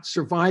of not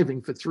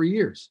surviving for 3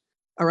 years.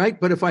 All right.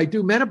 But if I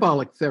do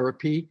metabolic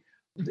therapy,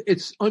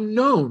 it's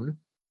unknown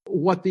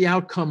what the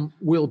outcome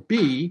will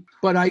be,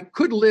 but I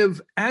could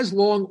live as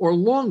long or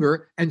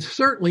longer. And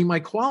certainly my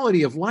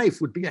quality of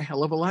life would be a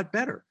hell of a lot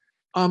better.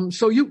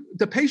 So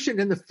the patient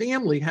and the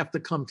family have to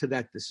come to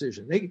that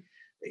decision.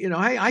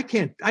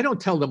 I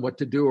don't tell them what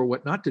to do or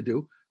what not to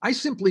do. I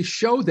simply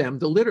show them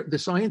the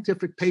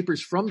scientific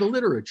papers from the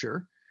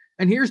literature.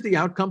 And here's the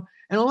outcome.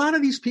 And a lot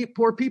of these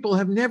poor people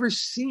have never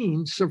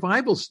seen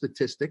survival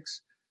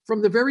statistics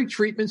from the very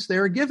treatments they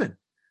are given.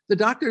 The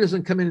doctor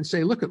doesn't come in and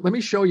say, look, let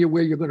me show you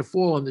where you're going to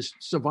fall on this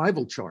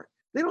survival chart.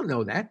 They don't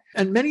know that.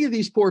 And many of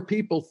these poor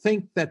people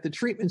think that the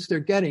treatments they're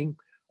getting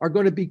are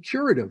going to be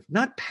curative,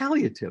 not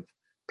palliative.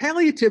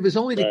 Palliative is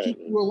only to keep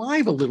you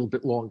alive a little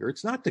bit longer.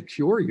 It's not to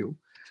cure you.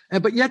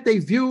 But yet they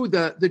view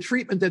the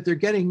treatment that they're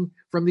getting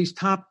from these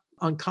top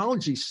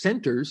oncology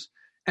centers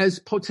as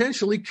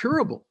potentially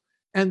curable.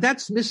 And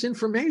that's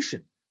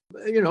misinformation.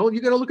 You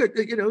got to look at,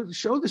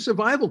 show the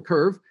survival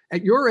curve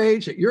at your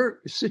age, at your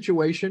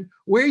situation,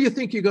 where you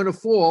think you're going to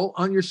fall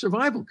on your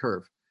survival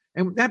curve.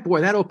 And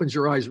that opens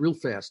your eyes real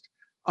fast.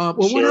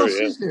 What else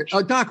is there?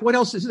 Doc, what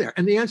else is there?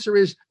 And the answer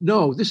is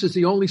no, this is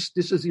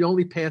the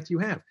only path you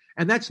have.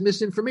 And that's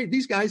misinformation.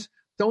 These guys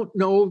don't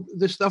know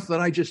the stuff that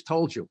I just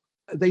told you.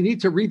 They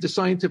need to read the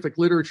scientific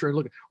literature and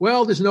look.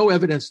 Well, there's no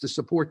evidence to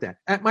support that.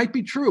 That might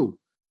be true,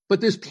 but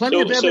there's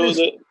plenty of evidence.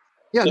 So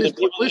the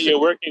people that you're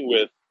working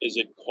with, is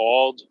it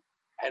called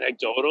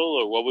anecdotal,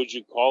 or what would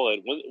you call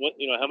it? What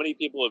how many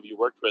people have you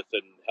worked with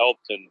and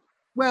helped, and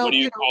what do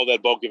you call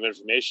that bulk of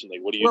information?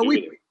 Like, what do you do with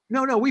it?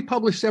 No, we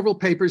published several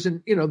papers,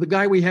 and the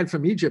guy we had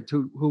from Egypt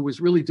who was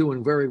really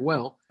doing very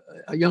well,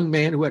 a young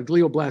man who had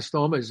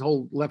glioblastoma, his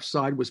whole left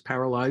side was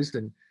paralyzed,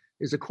 and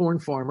is a corn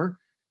farmer.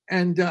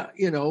 And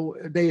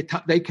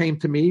they came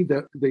to me,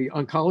 the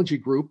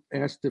oncology group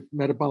asked if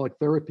metabolic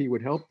therapy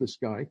would help this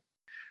guy.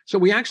 So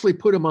we actually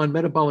put him on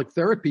metabolic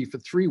therapy for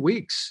 3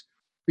 weeks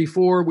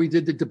before we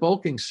did the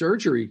debulking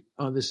surgery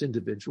on this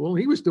individual.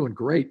 He was doing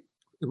great.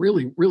 It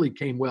really, really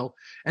came well.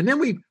 And then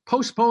we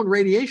postponed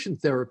radiation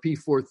therapy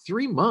for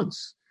 3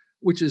 months,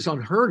 which is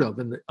unheard of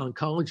in the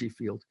oncology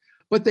field.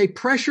 But they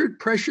pressured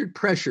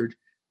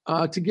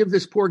to give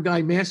this poor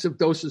guy massive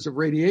doses of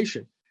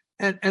radiation.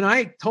 And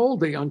I told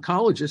the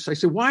oncologist, I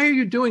said, why are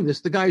you doing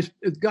this? The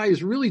guy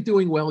is really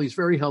doing well. He's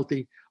very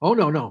healthy. Oh,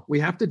 no, we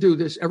have to do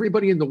this.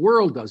 Everybody in the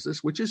world does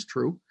this, which is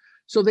true.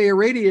 So they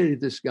irradiated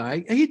this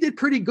guy, and he did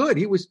pretty good.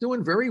 He was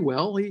doing very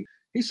well.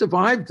 He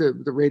survived the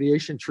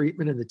radiation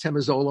treatment and the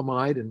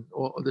temozolomide and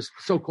all this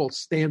so-called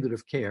standard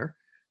of care.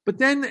 But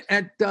then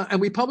and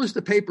we published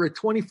the paper at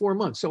 24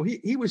 months. So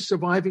he was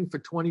surviving for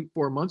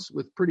 24 months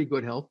with pretty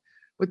good health.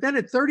 But then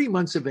at 30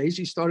 months of age,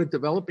 he started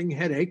developing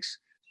headaches.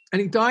 And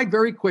he died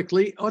very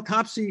quickly.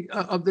 Autopsy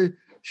of the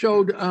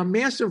showed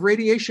massive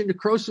radiation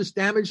necrosis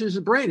damages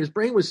his brain. His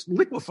brain was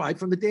liquefied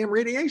from the damn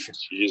radiation.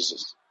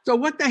 Jesus. So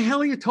what the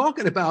hell are you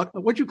talking about?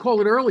 What you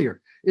called it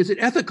earlier? Is it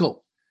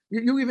ethical?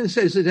 You even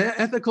say, is it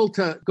ethical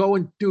to go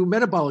and do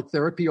metabolic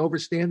therapy over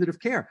standard of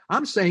care?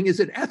 I'm saying,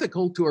 is it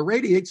ethical to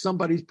irradiate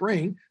somebody's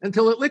brain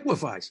until it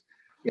liquefies?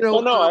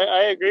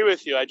 I agree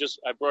with you. I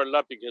brought it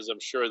up because I'm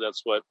sure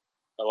that's what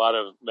a lot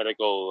of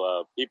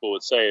medical people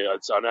would say.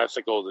 It's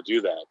unethical to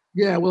do that.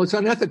 Yeah, well, it's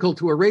unethical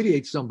to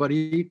irradiate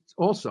somebody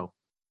also.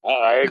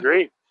 I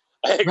agree.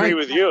 I agree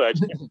with you.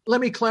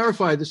 Let me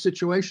clarify the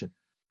situation.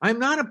 I'm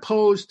not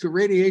opposed to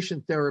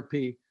radiation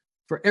therapy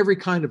for every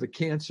kind of a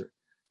cancer.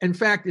 In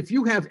fact, if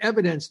you have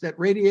evidence that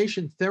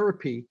radiation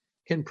therapy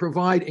can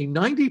provide a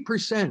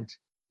 90%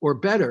 or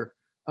better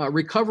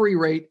recovery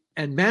rate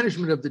and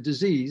management of the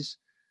disease,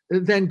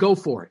 then go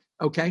for it,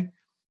 okay?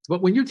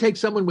 But when you take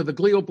someone with a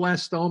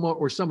glioblastoma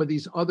or some of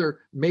these other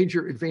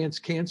major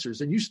advanced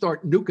cancers and you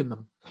start nuking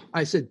them,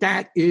 I said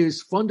that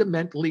is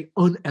fundamentally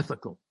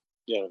unethical.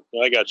 Yeah,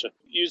 I got you.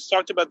 You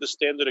talked about the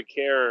standard of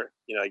care,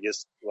 I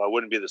guess, well, it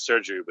wouldn't be the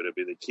surgery, but it'd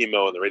be the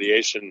chemo and the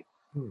radiation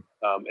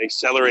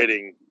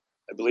accelerating,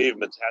 I believe,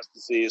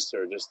 metastases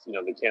or just,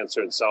 the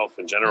cancer itself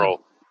in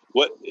general.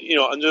 What,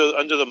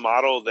 under the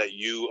model that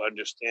you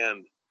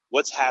understand,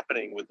 what's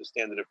happening with the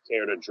standard of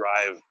care to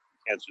drive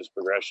cancer's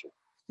progression?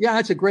 Yeah,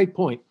 that's a great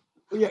point.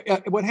 Yeah,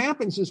 what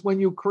happens is when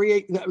you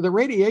create, the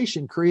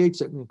radiation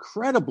creates an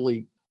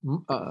incredibly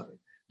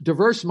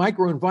diverse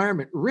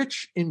microenvironment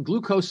rich in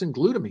glucose and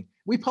glutamine.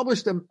 We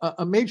published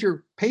a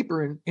major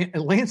paper in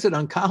Lancet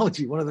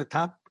Oncology, one of the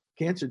top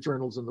cancer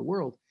journals in the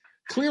world,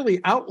 clearly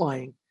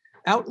outlining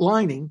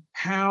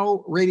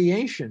how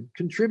radiation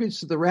contributes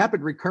to the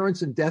rapid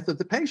recurrence and death of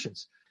the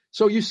patients.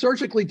 So you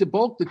surgically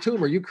debulk the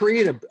tumor, you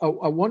create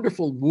a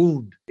wonderful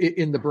wound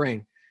in the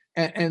brain,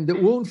 and the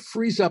wound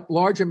frees up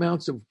large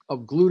amounts of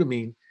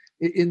glutamine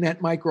in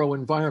that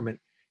microenvironment.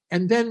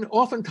 And then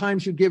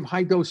oftentimes you give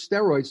high-dose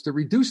steroids to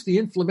reduce the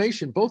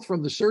inflammation, both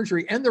from the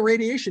surgery and the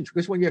radiation,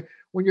 because when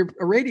you're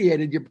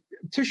irradiated, your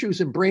tissues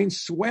and brain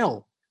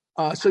swell.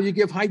 So you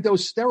give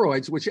high-dose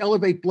steroids, which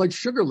elevate blood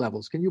sugar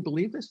levels. Can you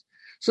believe this?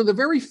 So the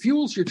very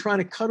fuels you're trying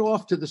to cut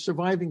off to the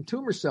surviving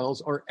tumor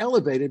cells are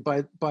elevated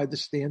by the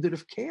standard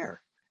of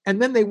care.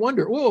 And then they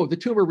wonder, the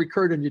tumor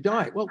recurred and you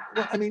died. Well,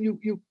 I mean,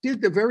 you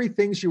did the very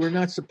things you were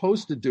not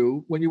supposed to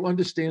do when you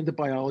understand the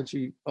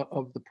biology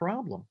of the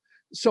problem.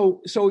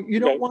 So you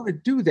don't want to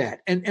do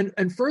that.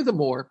 And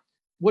furthermore,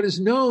 what is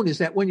known is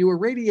that when you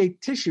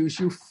irradiate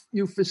tissues,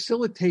 you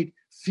facilitate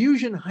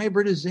fusion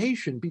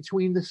hybridization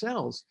between the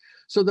cells.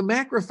 So the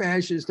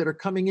macrophages that are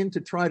coming in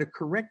to try to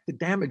correct the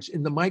damage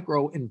in the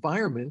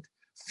microenvironment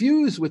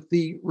fuse with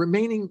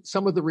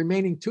some of the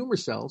remaining tumor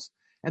cells,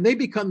 and they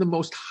become the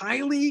most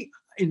highly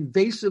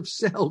invasive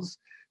cells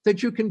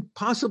that you can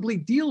possibly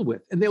deal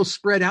with. And they'll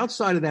spread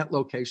outside of that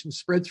location,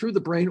 spread through the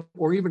brain,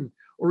 or even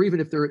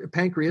if they're a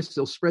pancreas,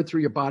 they'll spread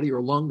through your body,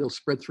 or lung, they'll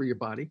spread through your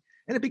body.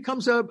 And it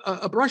becomes a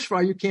brush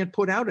fire you can't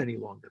put out any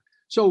longer.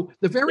 So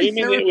the very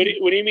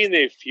what do you mean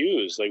they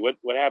fuse? Like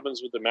what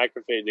happens with the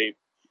macrophage?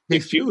 They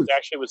fuse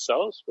actually with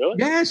cells? Really?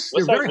 Yes.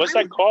 What's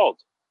that called?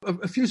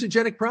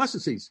 Fusogenic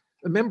processes,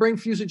 a membrane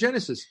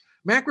fusogenesis.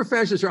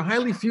 Macrophages are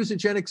highly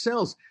fusogenic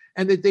cells,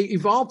 and that they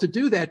evolved to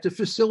do that to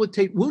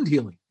facilitate wound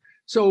healing.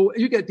 So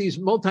you get these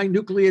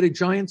multinucleated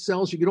giant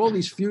cells, you get all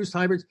these fused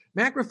hybrids.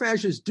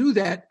 Macrophages do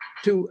that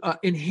to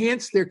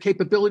enhance their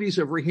capabilities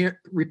of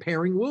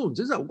repairing wounds.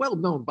 This is a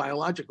well-known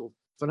biological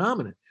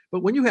phenomenon.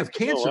 But when you have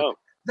cancer,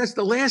 that's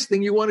the last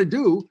thing you want to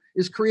do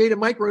is create a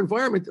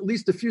microenvironment that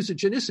leads to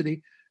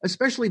fusogenicity,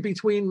 especially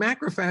between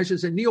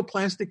macrophages and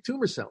neoplastic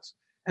tumor cells.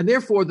 And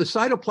therefore, the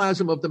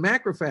cytoplasm of the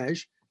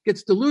macrophage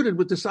gets diluted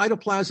with the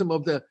cytoplasm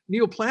of the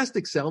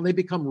neoplastic cell, and they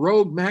become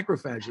rogue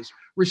macrophages,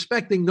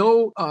 respecting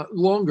no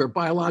longer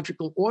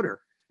biological order.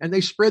 And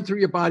they spread through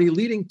your body,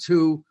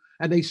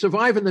 and they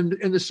survive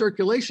in the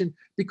circulation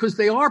because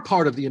they are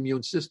part of the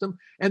immune system,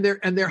 and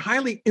they're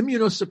highly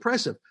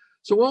immunosuppressive.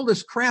 So all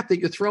this crap that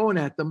you're throwing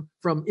at them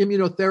from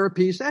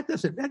immunotherapies,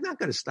 that's not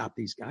going to stop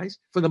these guys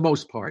for the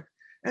most part,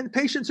 and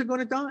patients are going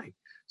to die.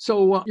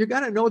 So you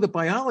got to know the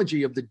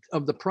biology of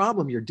the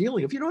problem you're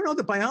dealing with. If you don't know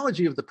the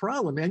biology of the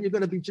problem, man, you're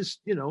going to be just,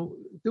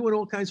 doing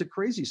all kinds of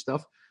crazy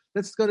stuff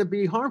that's going to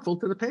be harmful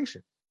to the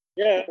patient.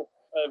 Yeah,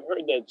 I've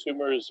heard that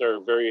tumors are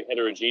very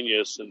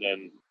heterogeneous, and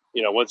then,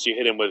 once you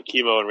hit them with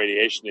chemo and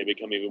radiation, they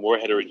become even more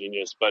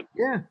heterogeneous. But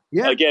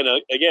again,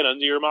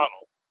 under your model,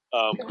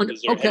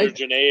 is there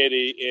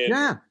heterogeneity in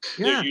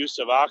their use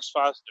of OXPHOS,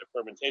 their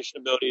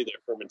fermentation ability,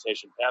 their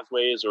fermentation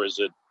pathways, or is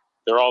it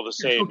they're all the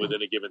same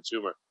within a given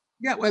tumor?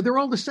 Yeah, well, they're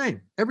all the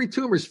same. Every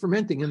tumor is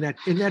fermenting in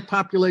that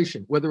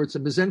population, whether it's a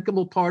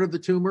mesenchymal part of the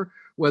tumor,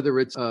 whether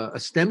it's a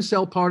stem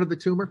cell part of the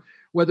tumor,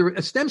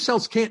 stem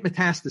cells can't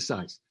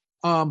metastasize,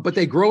 but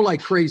they grow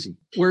like crazy.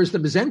 Whereas the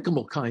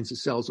mesenchymal kinds of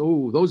cells,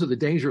 those are the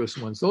dangerous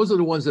ones. Those are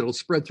the ones that will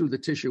spread through the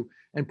tissue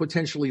and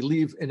potentially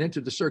leave and enter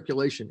the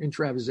circulation,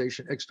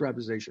 intravasation,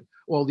 extravasation,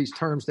 all these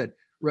terms that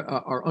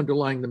are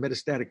underlying the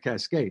metastatic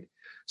cascade.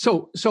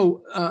 So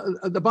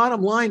the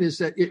bottom line is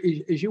that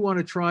is you want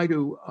to try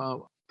to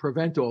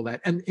prevent all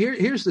that. And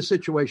here's the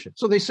situation.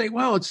 So they say,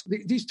 well,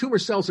 these tumor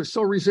cells are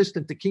so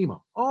resistant to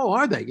chemo. Oh,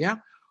 are they? Yeah.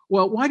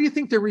 Well, why do you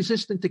think they're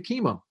resistant to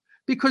chemo?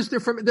 Because they're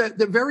from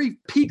the very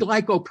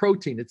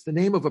P-glycoprotein. It's the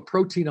name of a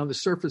protein on the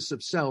surface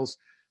of cells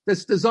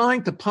that's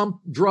designed to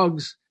pump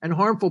drugs and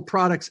harmful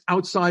products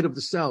outside of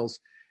the cells.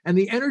 And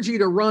the energy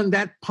to run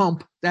that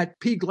pump, that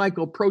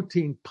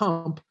P-glycoprotein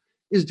pump,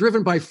 is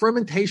driven by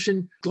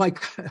fermentation,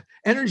 like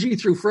energy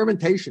through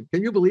fermentation.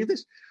 Can you believe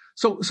this?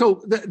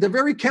 So the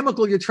very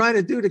chemical you're trying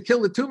to do to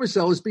kill the tumor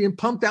cell is being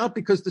pumped out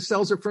because the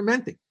cells are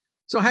fermenting.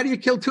 So how do you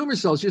kill tumor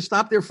cells? You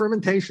stop their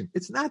fermentation.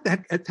 It's not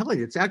that, I tell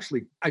you, it's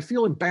actually, I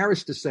feel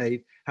embarrassed to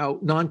say how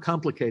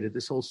non-complicated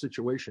this whole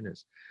situation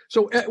is.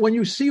 So when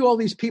you see all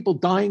these people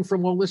dying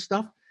from all this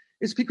stuff,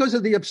 it's because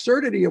of the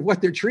absurdity of what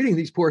they're treating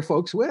these poor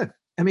folks with.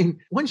 I mean,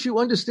 once you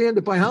understand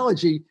the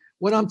biology,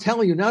 what I'm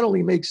telling you not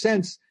only makes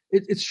sense,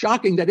 it's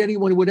shocking that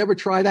anyone would ever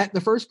try that in the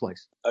first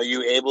place. Are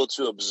you able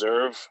to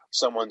observe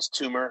someone's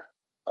tumor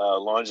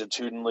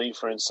longitudinally,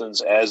 for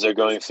instance, as they're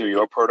going through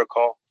your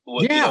protocol?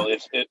 Yeah.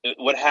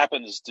 What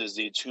happens? Does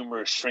the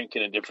tumor shrink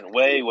in a different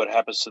way? What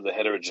happens to the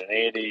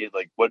heterogeneity?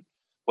 Like what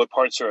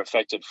parts are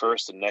affected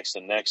first and next?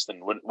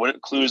 And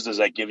what clues does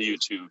that give you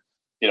to,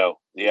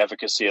 the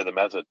efficacy of the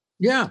method?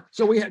 Yeah.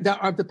 So we had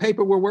the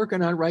paper we're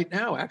working on right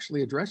now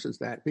actually addresses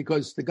that,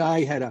 because the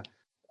guy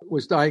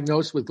was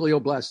diagnosed with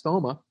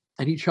glioblastoma,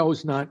 and he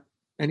chose no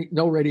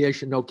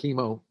radiation, no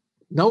chemo,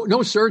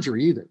 no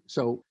surgery either.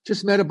 So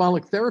just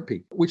metabolic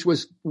therapy, which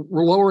was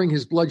lowering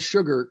his blood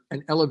sugar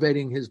and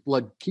elevating his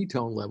blood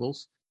ketone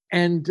levels.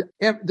 And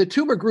the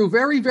tumor grew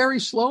very, very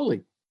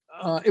slowly.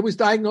 It was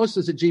diagnosed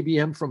as a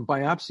GBM from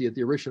biopsy at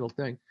the original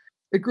thing.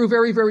 It grew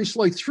very, very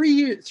slowly.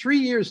 3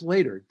 years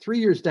later, 3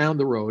 years down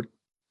the road,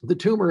 the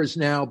tumor is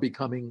now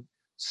becoming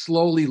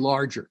slowly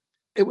larger.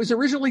 It was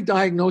originally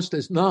diagnosed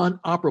as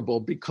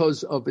non-operable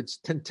because of its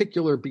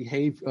tentacular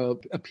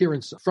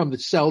appearance from the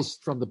cells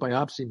from the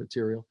biopsy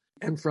material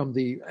and from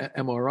the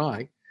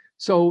MRI.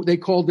 So they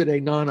called it a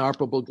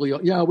non-operable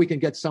glioma. Yeah, we can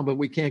get some, but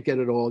we can't get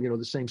it all.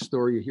 The same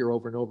story you hear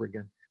over and over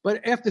again.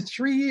 But after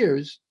 3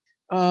 years,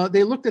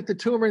 they looked at the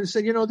tumor and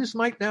said, this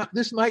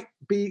might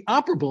be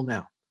operable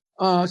now.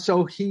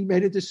 So he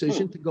made a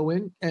decision to go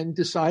in and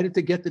decided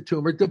to get the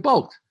tumor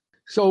debulked.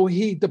 So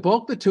he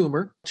debulked the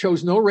tumor,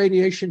 chose no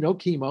radiation, no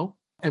chemo,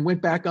 and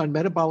went back on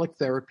metabolic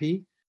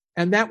therapy.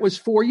 And that was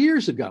 4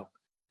 years ago.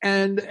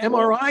 And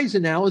MRI's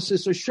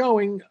analysis are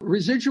showing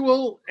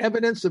residual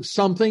evidence of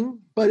something,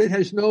 but it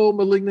has no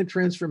malignant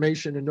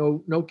transformation and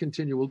no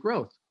continual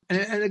growth.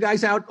 And the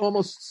guy's out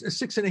almost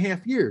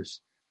 6.5 years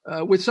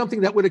with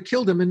something that would have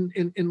killed him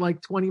in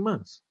like 20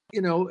 months.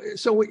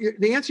 So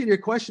the answer to your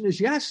question is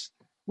yes,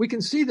 we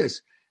can see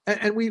this.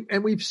 And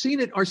we've seen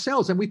it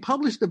ourselves. And we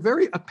published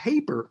a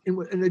paper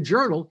in a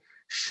journal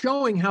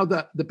showing how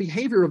the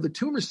behavior of the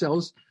tumor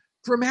cells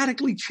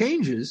dramatically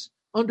changes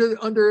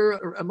under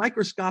a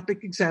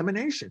microscopic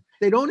examination.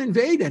 They don't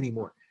invade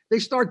anymore. They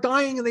start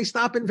dying and they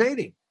stop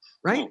invading,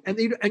 right? And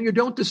you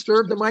don't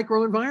disturb the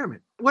microenvironment.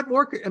 What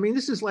more? I mean,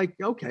 this is like,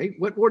 okay,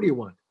 what more do you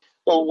want?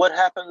 Well, what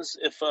happens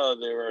if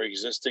there are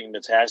existing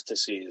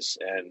metastases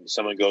and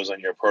someone goes on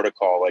your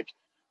protocol? Like,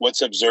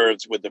 what's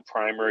observed with the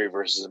primary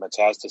versus the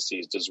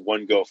metastases? Does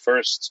one go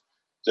first?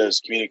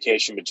 Does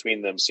communication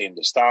between them seem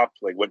to stop?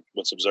 Like,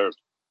 what's observed?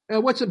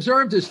 What's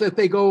observed is that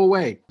they go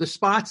away. The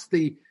spots,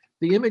 the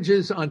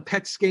images on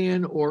PET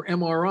scan or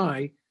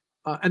MRI,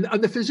 and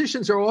the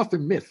physicians are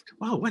often miffed.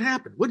 Wow, what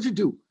happened? What did you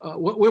do?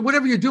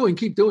 Whatever you're doing,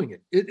 keep doing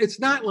it. It's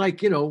not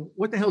like,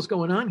 what the hell's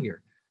going on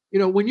here?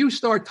 When you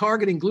start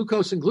targeting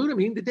glucose and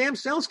glutamine, the damn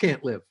cells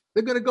can't live.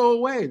 They're going to go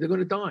away. They're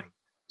going to die.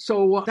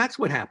 So that's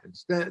what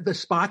happens. The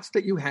spots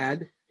that you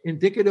had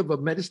indicative of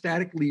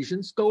metastatic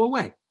lesions go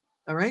away.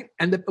 All right.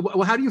 And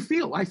how do you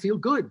feel? I feel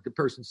good. The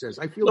person says,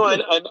 I feel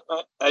good.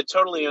 I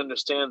totally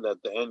understand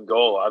that the end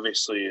goal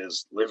obviously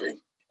is living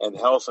and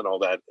health and all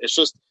that. It's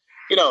just,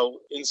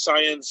 in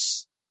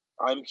science,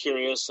 I'm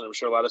curious, and I'm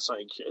sure a lot of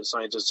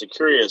scientists are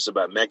curious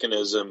about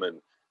mechanism and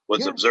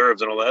what's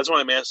observed and all that. That's why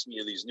I'm asking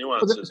you these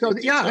nuances.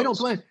 I don't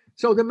blame.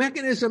 So the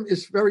mechanism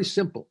is very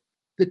simple.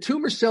 The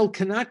tumor cell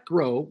cannot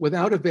grow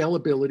without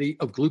availability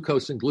of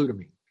glucose and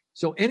glutamine.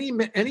 So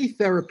any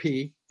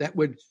therapy that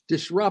would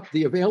disrupt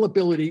the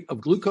availability of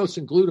glucose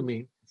and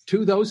glutamine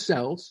to those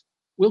cells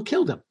will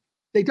kill them.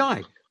 They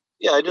die.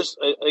 Yeah, I just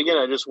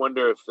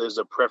wonder if there's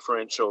a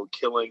preferential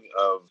killing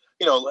of,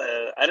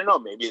 I don't know,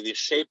 maybe the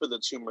shape of the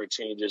tumor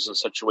changes in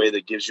such a way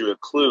that gives you a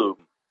clue.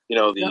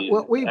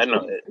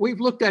 We've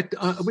looked at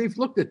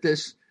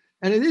this,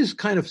 and it is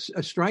kind of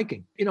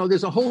striking.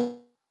 There's a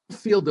whole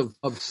field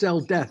of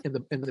cell death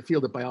in the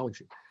field of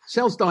biology.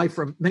 Cells die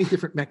from many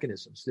different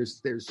mechanisms.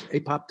 There's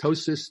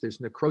apoptosis,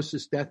 there's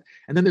necrosis, death,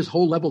 and then there's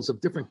whole levels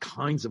of different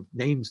kinds of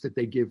names that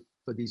they give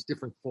for these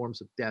different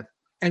forms of death.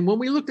 And when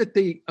we looked at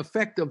the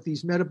effect of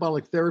these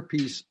metabolic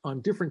therapies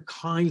on different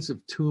kinds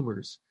of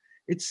tumors,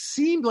 it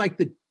seemed like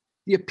the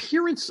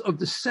appearance of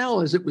the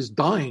cell as it was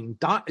dying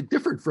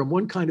differed from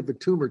one kind of a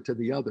tumor to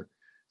the other.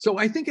 So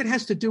I think it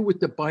has to do with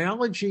the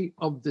biology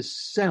of the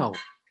cell.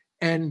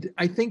 And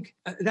I think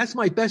that's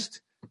my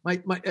best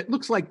It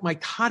looks like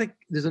mitotic.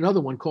 There's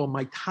another one called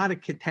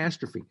mitotic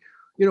catastrophe.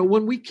 You know,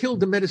 when we killed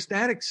the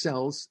metastatic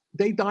cells,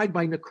 they died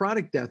by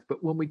necrotic death.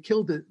 But when we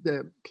killed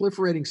the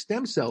proliferating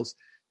stem cells,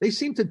 they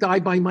seem to die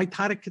by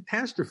mitotic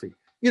catastrophe.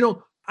 You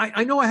know,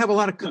 I know I have a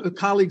lot of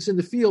colleagues in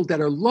the field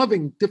that are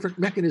loving different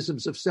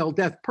mechanisms of cell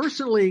death.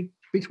 Personally,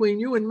 between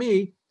you and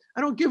me,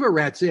 I don't give a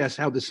rat's ass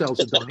how the cells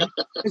are dying,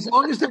 as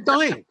long as they're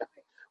dying.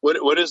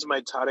 What is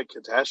mitotic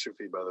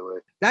catastrophe, by the way?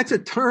 That's a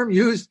term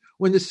used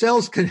when the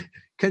cells can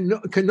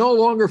no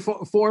longer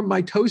form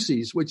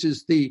mitoses, which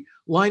is the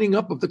lining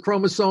up of the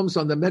chromosomes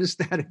on the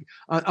metastatic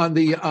on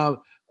the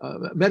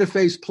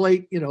metaphase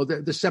plate. You know,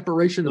 the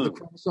separation of the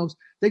chromosomes.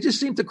 They just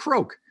seem to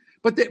croak,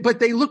 but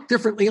they look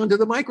differently under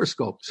the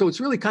microscope. So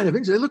it's really kind of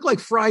interesting. They look like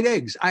fried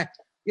eggs. I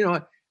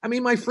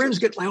mean, my friends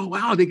get like, oh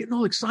wow, they get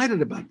all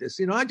excited about this.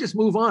 You know, I just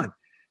move on.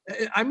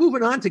 I'm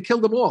moving on to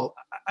kill them all.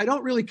 I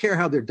don't really care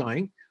how they're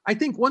dying. I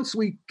think once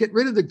we get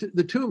rid of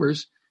the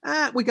tumors,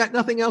 we got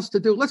nothing else to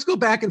do. Let's go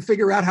back and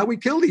figure out how we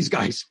kill these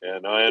guys. Yeah,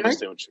 no, I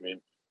understand what you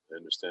mean. I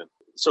understand.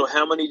 So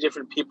how many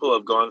different people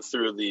have gone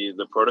through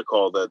the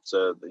protocol that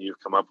you've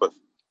come up with?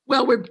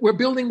 Well, we're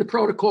building the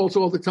protocols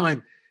all the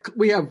time.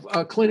 We have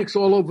clinics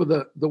all over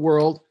the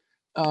world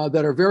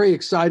that are very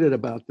excited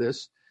about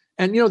this.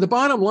 And, you know, the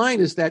bottom line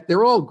is that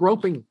they're all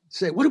groping,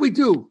 say, what do we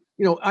do?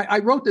 You know, I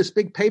wrote this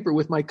big paper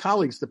with my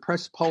colleagues, the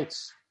Press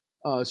Pulse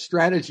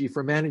strategy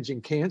for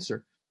managing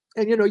cancer.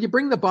 And, you know, you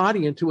bring the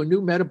body into a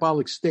new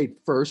metabolic state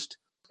first.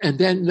 And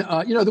then,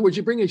 in other words,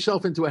 you bring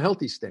yourself into a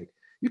healthy state.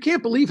 You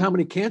can't believe how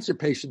many cancer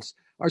patients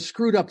are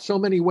screwed up so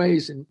many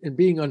ways in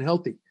being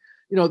unhealthy.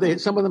 You know,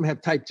 some of them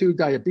have type 2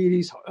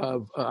 diabetes,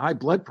 high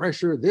blood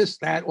pressure, this,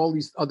 that, all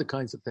these other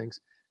kinds of things.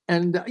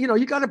 And, you know,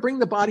 you got to bring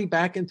the body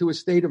back into a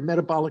state of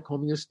metabolic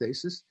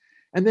homeostasis.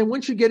 And then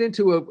once you get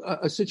into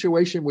a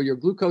situation where your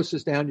glucose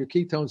is down, your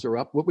ketones are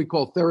up, what we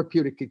call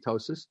therapeutic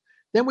ketosis,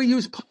 then we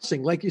use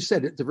pulsing. Like you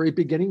said at the very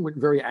beginning,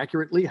 very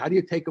accurately, how do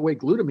you take away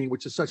glutamine,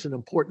 which is such an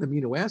important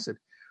amino acid?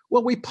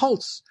 Well, we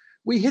pulse.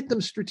 We hit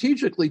them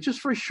strategically just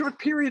for a short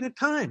period of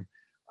time.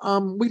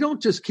 We don't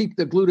just keep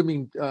the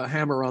glutamine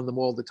hammer on them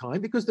all the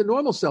time because the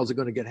normal cells are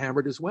going to get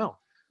hammered as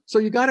well. So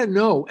you got to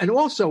know. And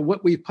also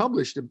what we've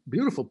published, a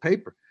beautiful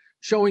paper,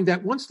 showing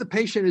that once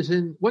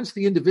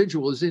the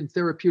individual is in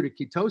therapeutic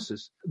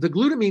ketosis, the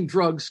glutamine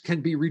drugs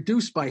can be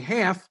reduced by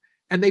half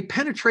and they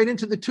penetrate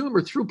into the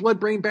tumor through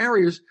blood-brain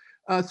barriers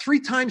 3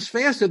 times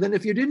faster than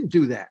if you didn't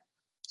do that.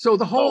 So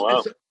the whole,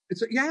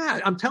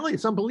 I'm telling you,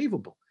 it's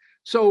unbelievable.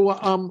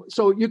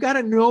 So you got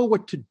to know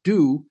what to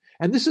do.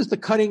 And this is the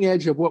cutting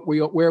edge of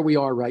where we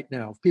are right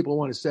now. If people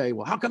want to say,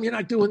 well, how come you're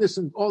not doing this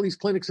in all these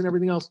clinics and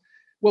everything else?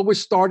 Well, we're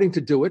starting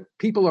to do it.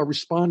 People are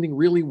responding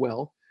really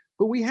well,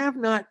 but we have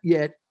not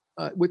yet,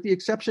 with the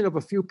exception of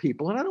a few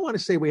people, and I don't want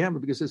to say we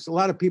haven't because there's a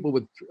lot of people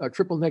with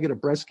triple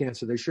negative breast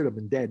cancer, they should have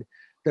been dead,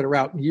 that are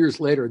out years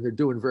later and they're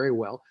doing very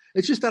well.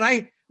 It's just that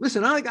I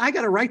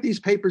got to write these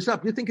papers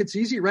up. You think it's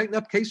easy writing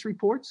up case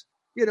reports?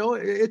 You know,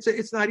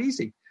 it's not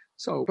easy.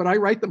 So, but I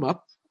write them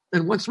up.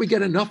 And once we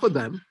get enough of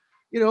them,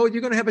 you know,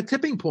 you're going to have a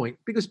tipping point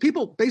because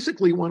people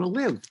basically want to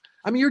live.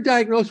 I mean, you're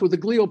diagnosed with a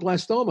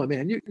glioblastoma,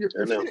 man. You're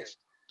finished.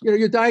 You know,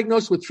 you're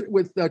diagnosed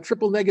with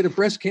triple negative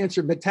breast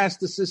cancer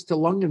metastasis to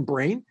lung and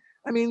brain.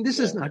 I mean, this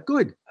is not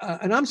good.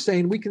 And I'm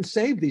saying we can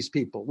save these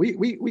people.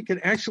 We can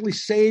actually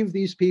save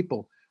these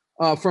people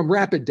from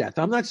rapid death.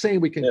 I'm not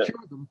saying we can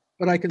cure them,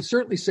 but I can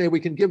certainly say we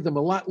can give them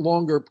a lot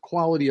longer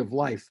quality of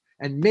life.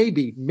 And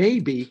maybe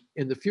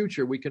in the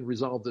future, we can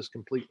resolve this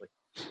completely.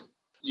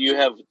 Do you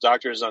have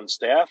doctors on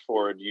staff,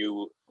 or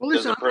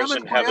does the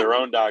person have their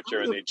own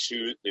doctor and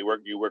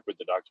you work with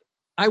the doctor?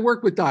 I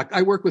work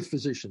with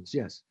physicians,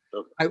 yes,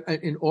 okay.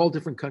 In all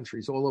different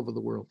countries, all over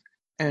the world.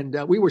 And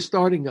we were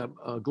starting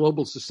a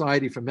global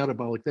society for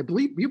metabolic.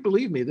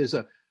 Believe me, there's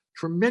a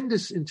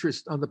tremendous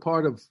interest on the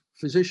part of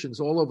physicians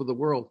all over the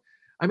world.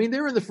 I mean,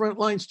 they're in the front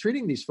lines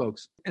treating these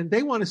folks, and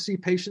they want to see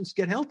patients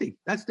get healthy.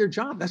 That's their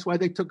job. That's why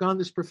they took on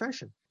this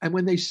profession. And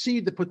when they see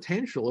the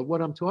potential of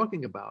what I'm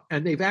talking about,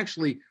 and they've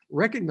actually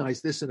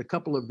recognized this in a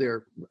couple of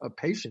their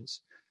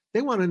patients,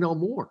 they want to know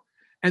more.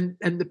 And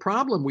the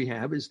problem we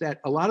have is that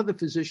a lot of the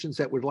physicians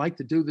that would like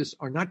to do this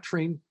are not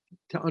trained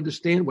to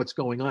understand what's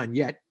going on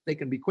yet. They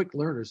can be quick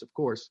learners, of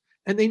course,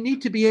 and they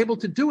need to be able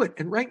to do it.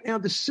 And right now,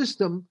 the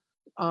system,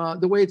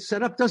 the way it's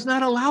set up, does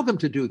not allow them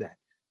to do that.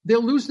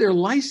 They'll lose their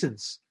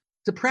license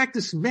to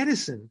practice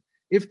medicine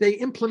if they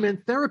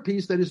implement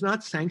therapies that is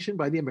not sanctioned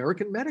by the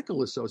American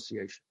Medical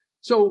Association.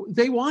 So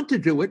they want to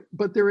do it,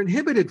 but they're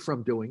inhibited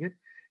from doing it.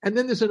 And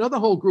then there's another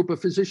whole group of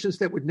physicians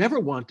that would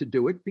never want to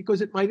do it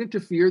because it might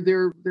interfere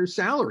their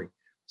salary.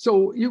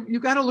 So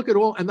you got to look at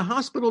all, and the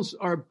hospitals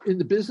are in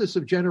the business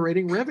of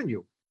generating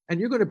revenue.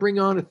 And you're going to bring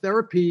on a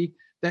therapy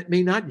that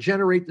may not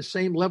generate the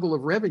same level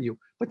of revenue,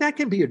 but that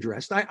can be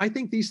addressed. I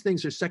think these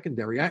things are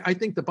secondary. I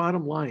think the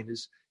bottom line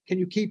is, can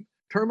you keep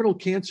terminal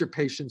cancer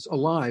patients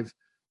alive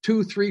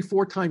 2, 3,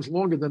 4 times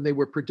longer than they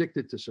were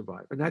predicted to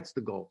survive? And that's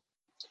the goal.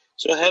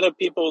 So how do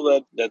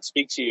people that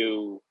speak to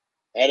you,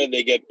 how do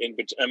they get in?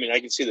 I mean, I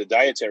can see the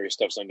dietary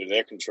stuff's under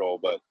their control,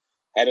 but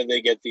how do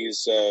they get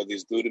these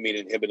glutamine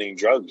inhibiting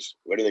drugs?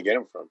 Where do they get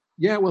them from?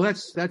 Yeah, well,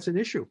 that's an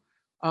issue.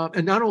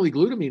 And not only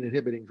glutamine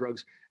inhibiting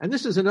drugs. And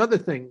this is another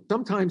thing.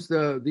 Sometimes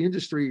the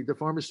industry, the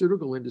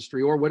pharmaceutical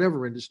industry or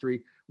whatever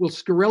industry, will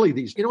scarelli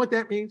these. You know what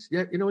that means?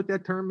 Yeah, you know what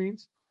that term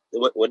means?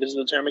 What is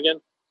the term again?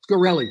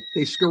 Scarelli.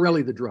 They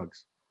scarelli the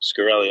drugs.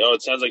 Scarelli. Oh,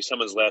 it sounds like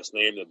someone's last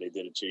name that they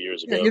did it 2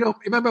 years ago. Yeah,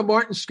 remember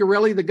Martin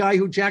Scarelli, the guy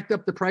who jacked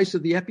up the price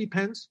of the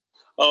EpiPens?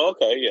 Oh,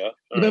 okay, yeah.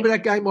 Remember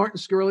that guy, Martin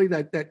Scarelli,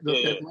 that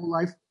low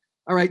life?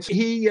 All right, so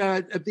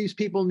these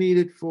people need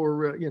it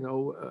for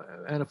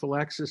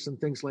anaphylaxis and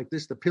things like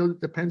this. The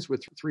pens were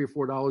 $3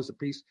 or $4 a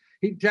piece.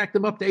 He jacked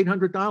them up to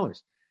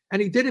 $800,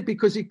 and he did it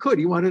because he could.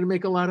 He wanted to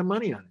make a lot of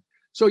money on it.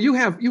 So you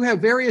have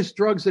various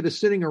drugs that are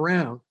sitting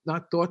around,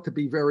 not thought to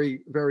be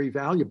very, very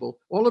valuable.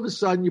 All of a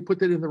sudden, you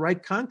put it in the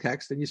right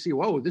context, and you see,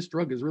 whoa, this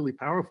drug is really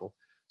powerful.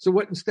 So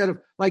what instead of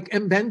like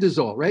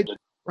embendazole, right?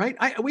 Right?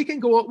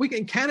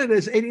 Canada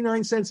is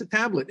 89 cents a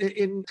tablet.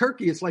 In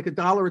Turkey, it's like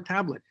 $1 a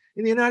tablet.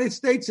 In the United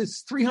States,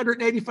 it's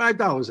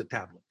 $385 a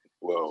tablet.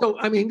 Whoa. So,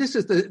 I mean, this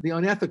is the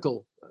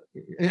unethical,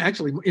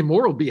 actually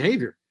immoral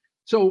behavior.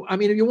 So, I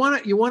mean, if you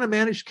want to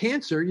manage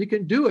cancer, you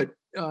can do it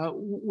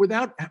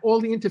without all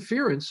the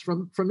interference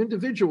from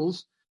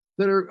individuals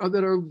that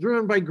are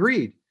driven by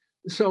greed.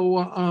 So,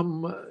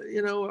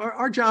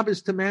 our job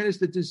is to manage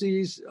the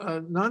disease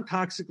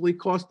non-toxically,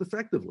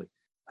 cost-effectively,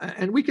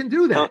 and we can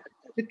do that.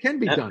 It can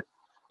be done.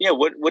 Yeah.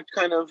 What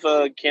kind of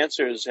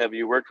cancers have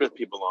you worked with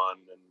people on?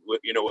 And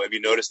have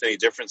you noticed any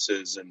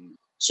differences in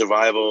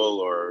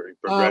survival or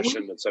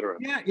progression, et cetera?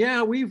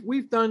 Yeah.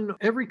 We've done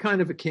every kind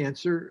of a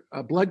cancer,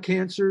 blood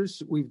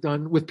cancers. We've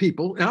done with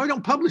people. Now I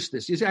don't publish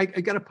this. You say I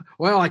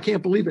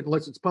can't believe it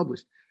unless it's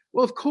published.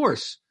 Well, of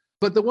course.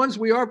 But the ones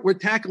we're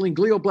tackling,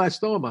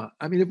 glioblastoma.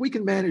 I mean, if we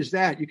can manage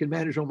that, you can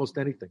manage almost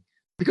anything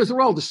because they're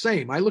all the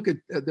same. I look at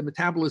the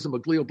metabolism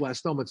of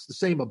glioblastoma. It's the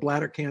same of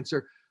bladder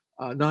cancer,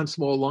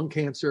 non-small lung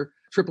cancer,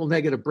 triple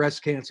negative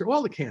breast cancer,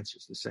 all the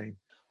cancers the same.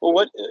 Well,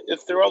 what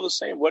if they're all the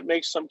same? What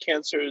makes some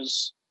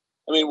cancers?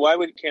 I mean, why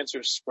would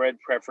cancers spread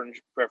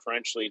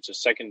preferentially to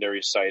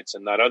secondary sites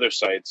and not other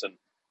sites? And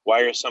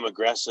why are some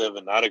aggressive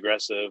and not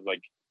aggressive?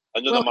 Like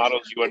under the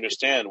models you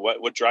understand,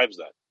 what drives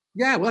that?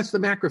 Yeah, well, that's the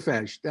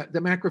macrophage.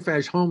 The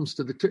macrophage homes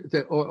to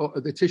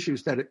the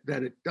tissues that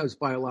it does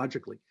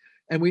biologically.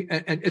 And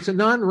it's a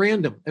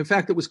non-random. In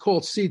fact, it was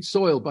called seed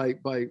soil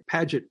by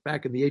Paget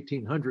back in the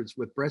 1800s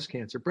with breast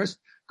cancer. Breast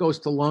goes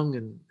to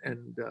lung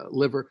and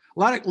liver. A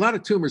lot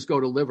of tumors go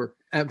to liver.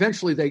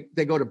 Eventually,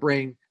 they go to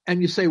brain.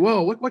 And you say,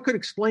 whoa, what could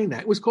explain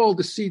that? It was called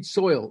the seed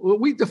soil. Well,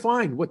 we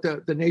defined what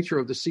the nature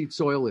of the seed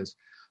soil is.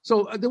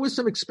 So there was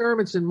some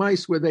experiments in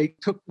mice where they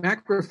took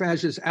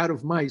macrophages out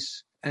of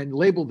mice and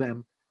labeled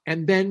them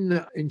and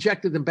then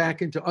injected them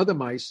back into other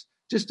mice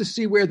just to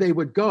see where they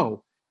would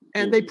go.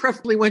 And they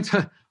preferably went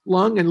to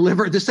lung and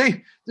liver, the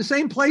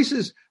same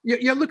places.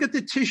 You look at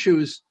the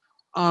tissues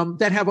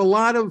that have a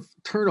lot of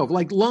turnover,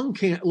 like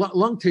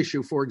lung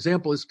tissue, for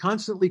example, is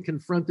constantly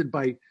confronted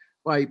by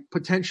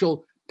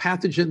potential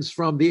pathogens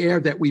from the air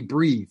that we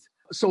breathe.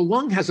 So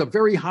lung has a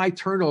very high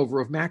turnover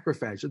of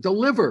macrophages. The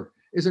liver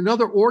is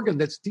another organ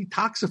that's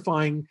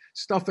detoxifying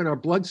stuff in our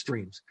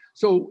bloodstreams.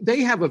 So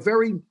they have a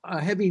very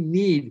heavy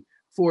need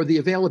for the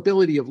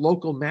availability of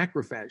local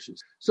macrophages.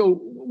 So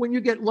when you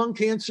get lung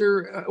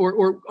cancer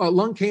or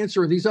lung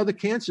cancer or these other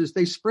cancers,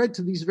 they spread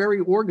to these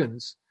very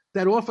organs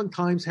that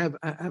oftentimes have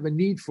a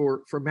need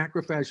for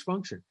macrophage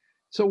function.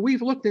 So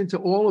we've looked into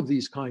all of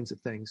these kinds of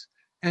things,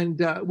 and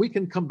we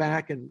can come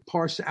back and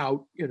parse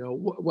out,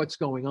 what's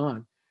going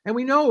on. And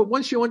we know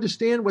once you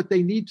understand what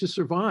they need to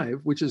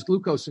survive, which is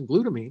glucose and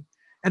glutamine,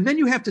 and then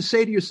you have to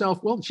say to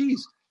yourself, well,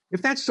 geez,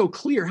 if that's so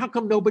clear, how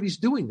come nobody's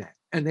doing that?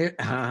 And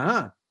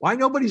why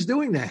nobody's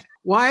doing that?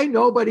 Why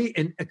nobody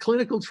in a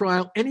clinical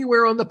trial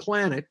anywhere on the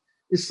planet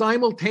is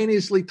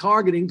simultaneously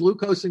targeting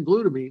glucose and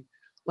glutamine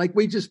like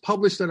we just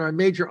published in our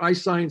major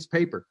iScience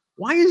paper?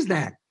 Why is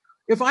that?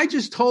 If I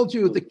just told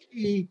you the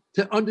key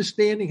to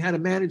understanding how to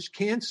manage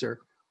cancer,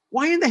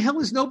 why in the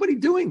hell is nobody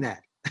doing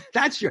that?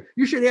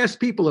 You should ask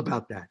people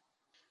about that.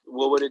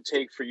 What would it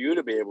take for you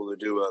to be able to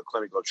do a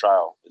clinical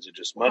trial? Is it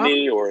just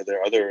money or are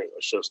there other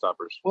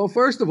showstoppers? Well,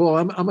 first of all,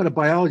 I'm in a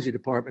biology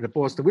department at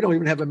Boston. We don't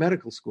even have a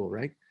medical school,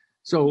 right?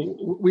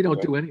 So we don't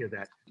do any of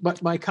that.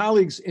 But my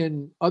colleagues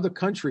in other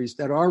countries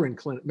that are in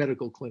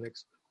medical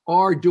clinics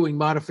are doing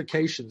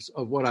modifications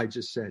of what I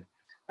just said.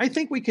 I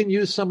think we can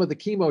use some of the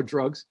chemo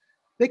drugs.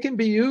 They can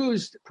be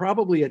used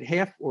probably at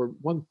half or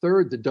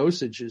 1/3 the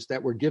dosages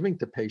that we're giving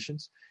to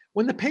patients.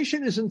 When the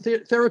patient is in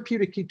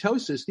therapeutic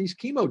ketosis, these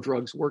chemo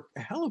drugs work a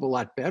hell of a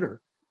lot better.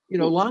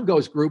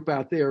 Longo's group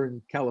out there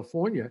in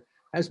California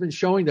has been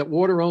showing that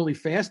water-only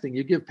fasting,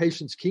 you give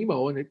patients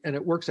chemo and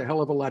it works a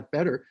hell of a lot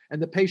better, and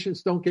the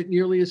patients don't get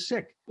nearly as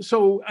sick.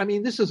 So, I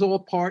mean, this is all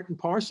part and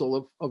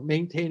parcel of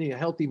maintaining a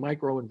healthy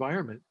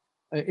microenvironment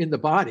in the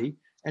body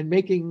and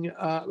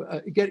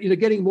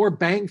getting more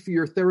bang for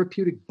your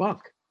therapeutic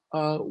buck.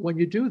 When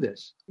you do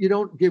this, you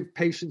don't give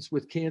patients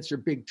with cancer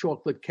big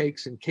chocolate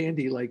cakes and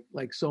candy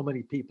like so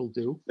many people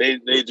do. They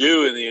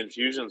do in the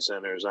infusion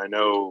centers. I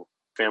know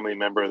family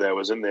member that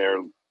was in there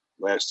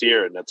last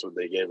year, and that's what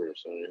they gave her.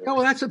 So, Oh,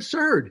 well, that's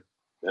absurd.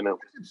 I know.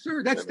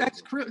 That's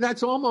absurd.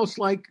 That's almost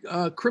like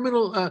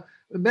criminal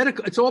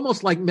medical. It's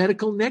almost like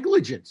medical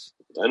negligence.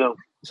 I know.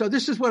 So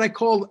this is what I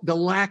call the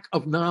lack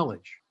of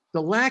knowledge.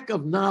 The lack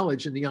of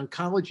knowledge in the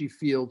oncology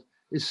field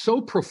is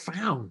so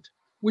profound,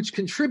 which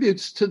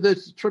contributes to the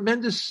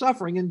tremendous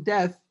suffering and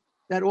death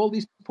that all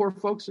these poor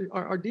folks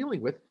are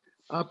dealing with,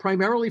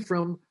 primarily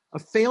from a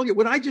failure.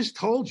 What I just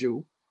told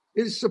you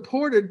is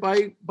supported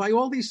by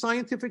all these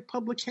scientific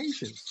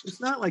publications.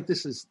 It's not like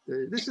this is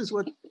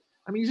what,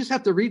 I mean, you just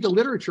have to read the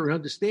literature and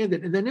understand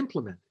it and then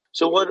implement it.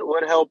 So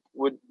what help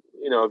would,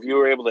 if you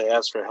were able to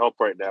ask for help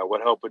right now,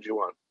 what help would you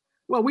want?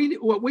 Well,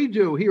 what we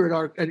do here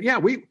at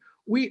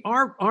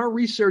our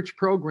research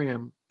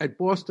program at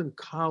Boston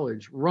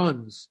College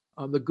runs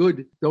on the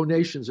good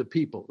donations of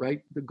people,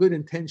 right? The good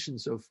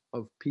intentions of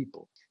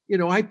people.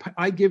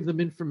 I give them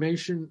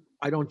information.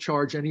 I don't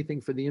charge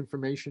anything for the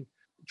information.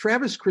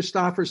 Travis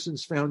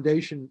Christofferson's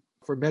Foundation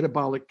for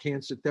Metabolic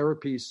Cancer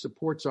Therapies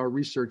supports our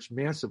research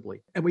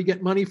massively. And we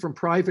get money from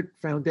private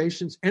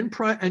foundations and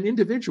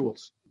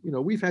individuals.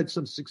 We've had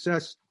some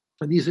success,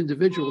 and these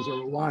individuals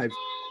are alive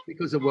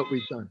because of what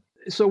we've done.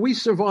 So we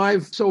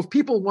survive. So if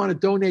people want to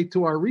donate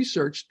to our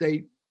research,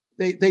 they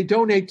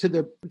donate to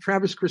the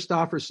Travis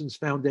Christofferson's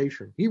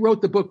Foundation. He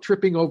wrote the book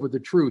Tripping Over the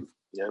Truth.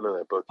 Yeah, I know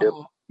that book.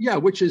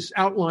 Yep. Which is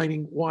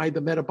outlining why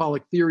the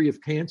metabolic theory of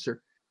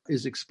cancer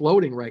is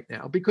exploding right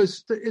now,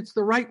 because it's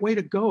the right way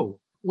to go.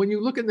 When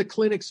you look in the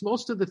clinics,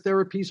 most of the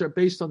therapies are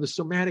based on the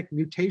somatic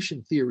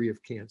mutation theory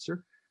of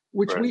cancer,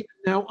 which we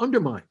now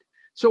undermined.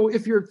 So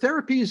if your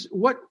therapies,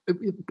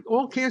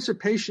 all cancer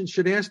patients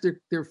should ask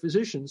their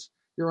physicians,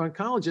 their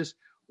oncologists,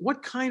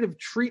 what kind of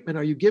treatment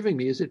are you giving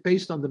me? Is it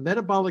based on the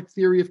metabolic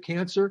theory of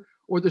cancer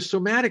or the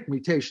somatic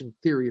mutation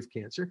theory of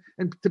cancer?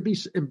 And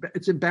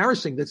it's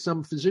embarrassing that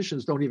some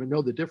physicians don't even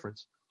know the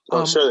difference.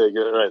 I'm sure they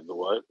get it right. The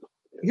what?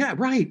 Yeah,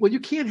 right. Well, you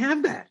can't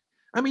have that.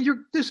 I mean,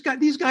 these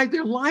guys,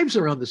 their lives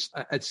are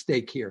at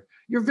stake here.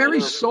 Your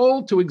very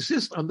soul to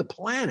exist on the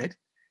planet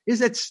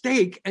is at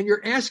stake, and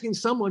you're asking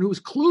someone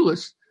who's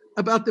clueless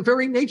about the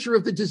very nature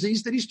of the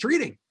disease that he's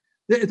treating.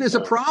 There's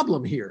a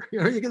problem here.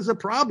 There's a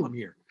problem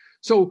here.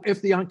 So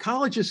if the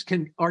oncologist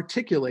can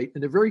articulate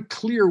in a very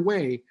clear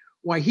way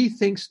why he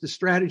thinks the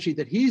strategy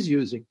that he's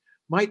using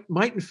might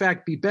in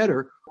fact be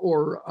better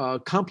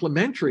or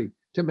complementary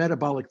to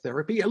metabolic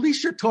therapy, at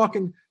least you're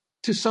talking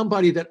to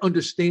somebody that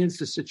understands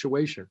the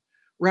situation,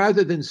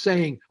 rather than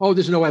saying, "Oh,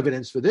 there's no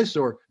evidence for this,"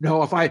 or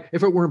 "No,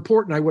 if it were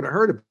important, I would have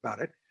heard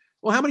about it."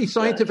 Well, how many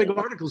scientific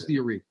articles do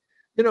you read?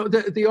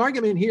 The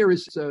argument here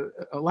is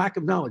a lack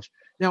of knowledge.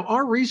 Now,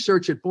 our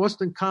research at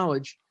Boston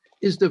College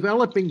is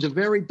developing the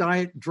very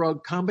diet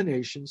drug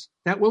combinations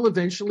that will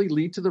eventually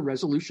lead to the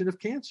resolution of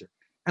cancer.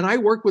 And I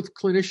work with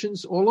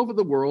clinicians all over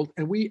the world,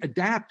 and we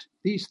adapt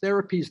these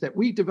therapies that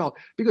we develop,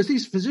 because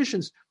these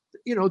physicians,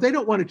 they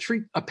don't want to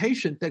treat a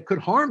patient that could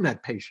harm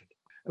that patient.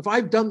 If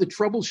I've done the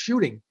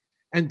troubleshooting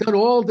and done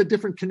all the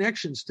different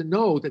connections to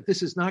know that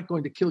this is not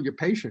going to kill your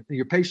patient, and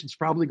your patient's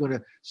probably going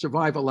to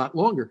survive a lot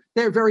longer,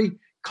 they're very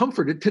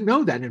comforted to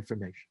know that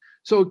information.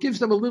 So it gives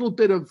them a little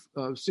bit of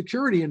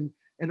security and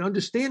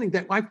understanding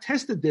that I've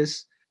tested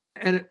this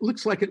and it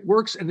looks like it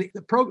works. And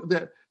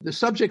the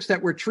subjects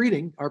that we're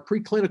treating are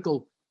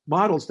preclinical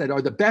models that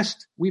are the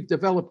best. We've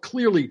developed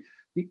clearly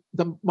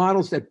the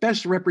models that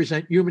best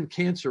represent human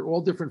cancer,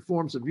 all different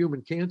forms of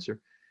human cancer.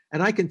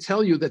 And I can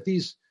tell you that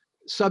these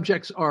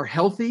subjects are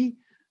healthy,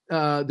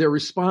 they're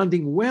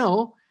responding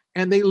well,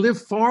 and they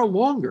live far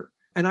longer.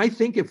 And I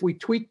think if we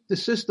tweak the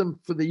system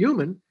for the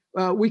human,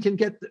 we can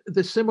get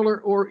the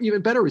similar or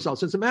even better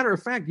results. As a matter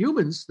of fact,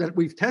 humans that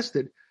we've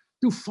tested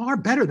do far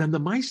better than the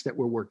mice that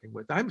we're working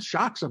with. I'm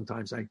shocked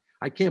sometimes.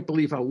 I can't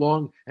believe how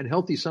long and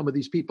healthy some of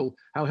these people,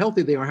 how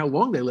healthy they are, how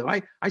long they live.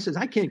 I said,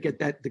 I can't get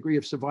that degree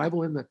of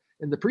survival in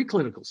the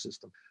preclinical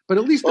system. But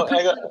at least the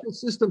preclinical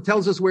system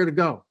tells us where to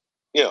go.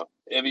 Yeah.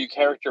 Have you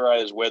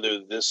characterized whether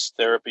this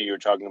therapy you're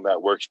talking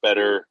about works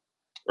better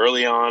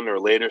early on or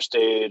later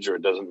stage, or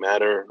it doesn't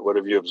matter? What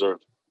have you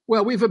observed?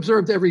 Well, we've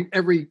observed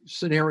every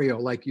scenario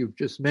like you've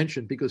just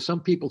mentioned, because some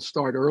people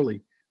start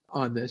early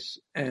on this,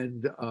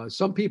 and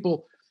some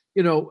people,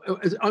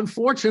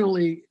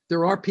 unfortunately,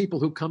 there are people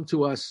who come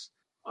to us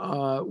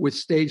with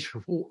stage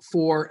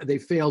 4. They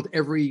failed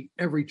every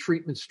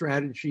treatment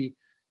strategy.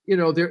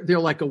 They're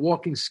like a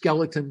walking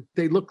skeleton.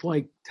 They look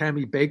like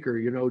Tammy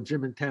Baker,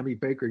 Jim and Tammy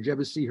Baker. Did you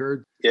ever see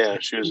her? Yeah,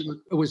 she was.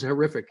 It was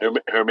horrific.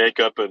 Her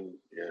makeup and.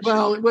 Yeah,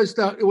 well, it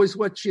was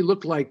what she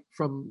looked like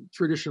from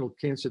traditional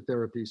cancer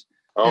therapies.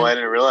 Oh, I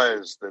didn't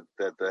realize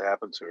that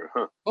happened to her.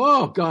 Huh.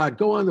 Oh God,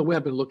 go on the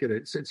web and look at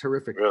it. It's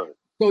horrific. Really?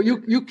 So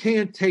you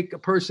can't take a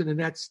person in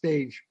that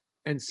stage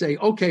and say,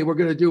 okay, we're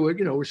going to do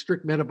it,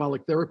 restrict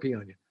metabolic therapy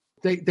on you.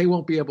 They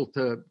won't be able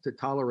to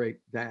tolerate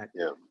that.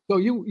 Yeah. So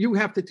you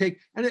have to take,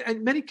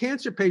 and many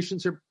cancer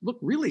patients look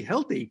really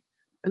healthy,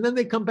 and then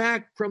they come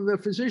back from the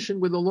physician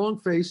with a long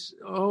face.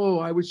 Oh,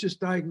 I was just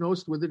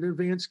diagnosed with an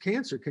advanced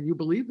cancer. Can you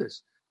believe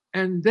this?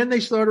 And then they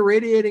start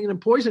irradiating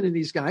and poisoning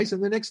these guys.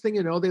 And the next thing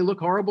you know, they look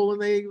horrible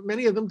and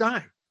many of them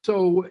die.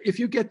 So if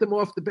you get them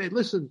off the bed,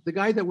 listen, the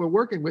guy that we're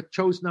working with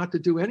chose not to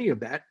do any of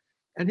that.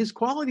 And his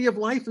quality of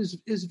life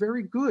is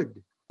very good.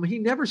 He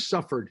never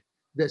suffered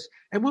this.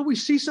 And what we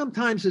see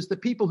sometimes is the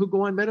people who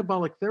go on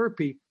metabolic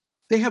therapy,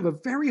 they have a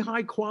very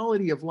high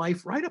quality of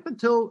life right up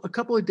until a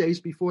couple of days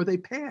before they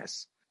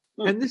pass.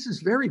 And this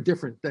is very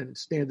different than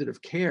standard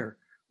of care,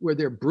 where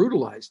they're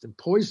brutalized and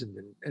poisoned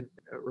and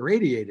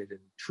irradiated and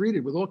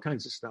treated with all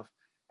kinds of stuff.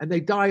 And they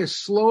die a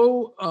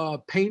slow,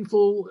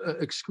 painful,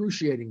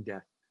 excruciating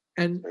death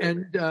and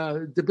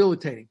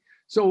debilitating.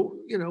 So,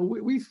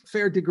 we've a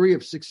fair degree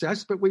of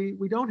success, but we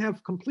don't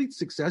have complete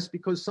success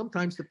because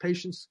sometimes the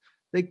patients,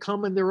 they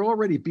come and they're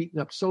already beaten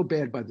up so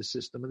bad by the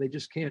system and they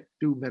just can't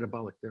do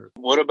metabolic therapy.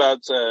 What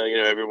about,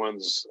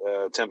 everyone's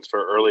attempts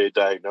for early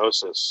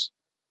diagnosis,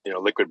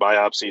 liquid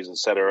biopsies, et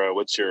cetera?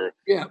 What's your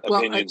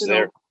opinions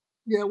there?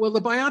 Yeah, well, the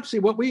biopsy,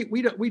 what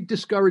we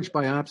discourage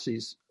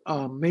biopsies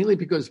mainly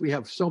because we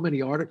have so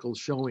many articles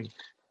showing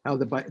how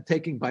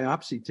taking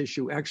biopsy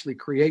tissue actually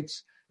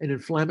creates an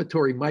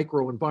inflammatory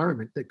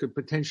microenvironment that could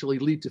potentially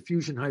lead to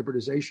fusion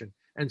hybridization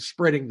and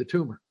spreading the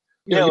tumor.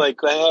 Like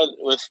I had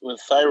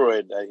with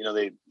thyroid,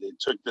 they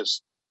took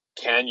this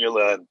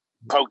cannula and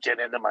poked it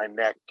into my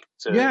neck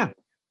to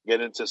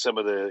get into some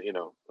of the,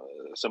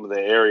 some of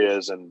the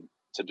areas and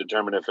to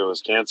determine if it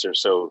was cancer.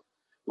 So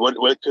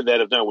what could that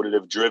have done? Would it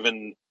have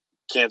driven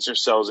cancer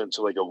cells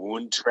into like a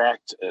wound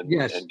tract and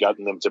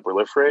gotten them to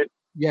proliferate?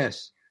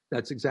 Yes,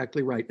 that's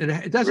exactly right. And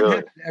it doesn't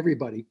happen to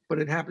everybody, but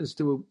it happens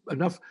to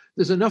enough.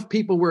 There's enough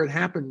people where it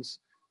happens,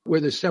 where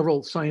there's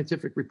several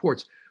scientific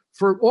reports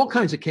for all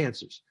kinds of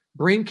cancers: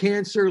 brain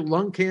cancer,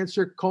 lung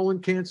cancer, colon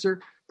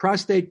cancer,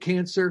 prostate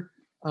cancer,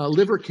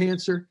 liver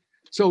cancer.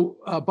 So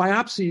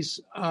biopsies,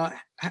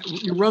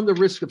 you run the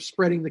risk of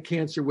spreading the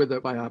cancer with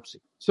a biopsy.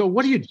 So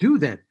what do you do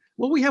then?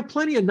 Well, we have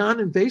plenty of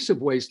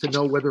non-invasive ways to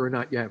know whether or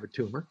not you have a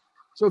tumor.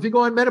 So if you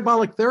go on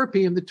metabolic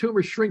therapy and the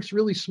tumor shrinks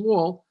really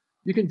small,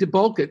 you can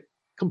debulk it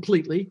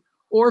completely.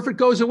 Or if it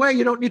goes away,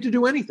 you don't need to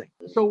do anything.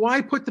 So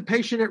why put the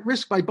patient at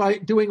risk by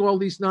doing all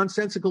these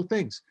nonsensical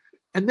things?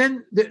 And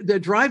then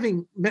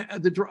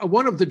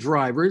one of the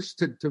drivers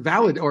to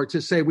validate or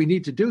to say we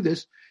need to do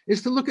this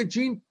is to look at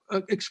gene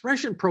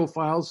expression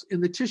profiles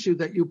in the tissue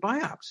that you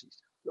biopsy.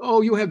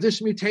 Oh, you have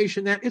this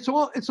mutation, that it's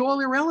all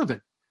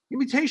irrelevant. The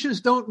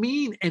mutations don't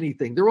mean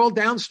anything. They're all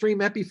downstream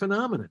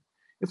epiphenomenon.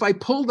 If I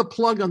pull the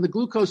plug on the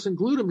glucose and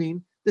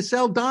glutamine, the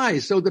cell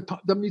dies. So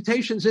the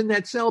mutations in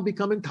that cell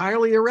become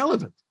entirely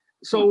irrelevant.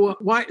 So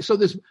So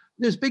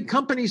there's big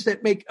companies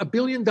that make $1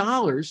 billion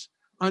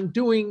on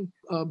doing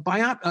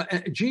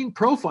gene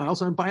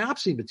profiles on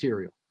biopsy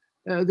material.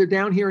 They're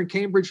down here in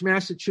Cambridge,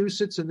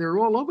 Massachusetts, and they're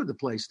all over the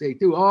place. They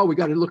do. Oh, we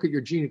got to look at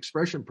your gene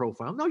expression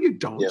profile. No, you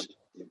don't. Yeah.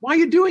 Why are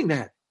you doing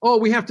that? Oh,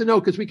 we have to know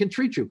because we can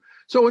treat you.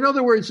 So in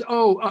other words,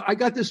 I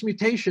got this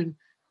mutation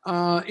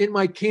in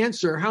my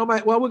cancer. How am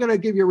I? Well, we're going to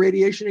give you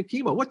radiation and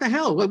chemo. What the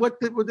hell?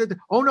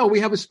 Oh, no, we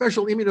have a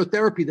special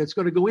immunotherapy that's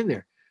going to go in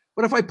there.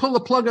 But if I pull the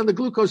plug on the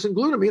glucose and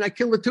glutamine, I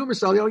kill the tumor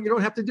cell. You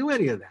don't have to do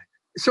any of that.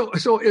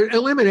 So it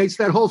eliminates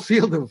that whole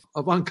field of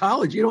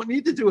oncology. You don't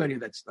need to do any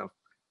of that stuff.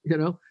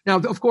 Now,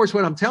 of course,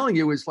 what I'm telling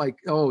you is like,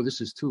 oh, this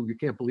is you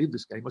can't believe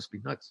this guy. He must be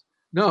nuts.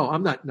 No,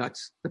 I'm not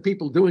nuts. The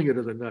people doing it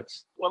are the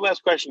nuts. One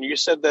last question. You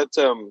said that,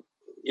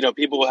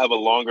 people will have a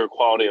longer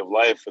quality of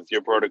life with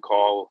your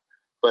protocol,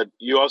 but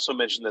you also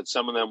mentioned that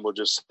some of them will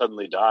just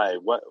suddenly die.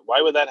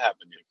 Why would that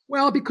happen?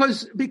 Well,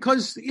 because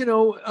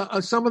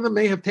some of them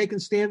may have taken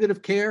standard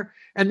of care.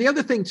 And the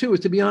other thing, too,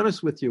 is to be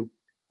honest with you,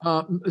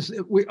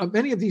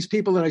 many of these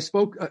people that I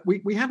spoke,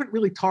 we haven't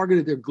really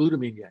targeted their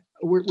glutamine yet.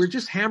 We're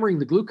just hammering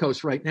the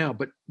glucose right now.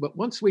 But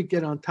once we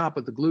get on top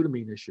of the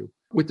glutamine issue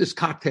with this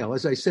cocktail,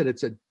 as I said,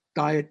 it's a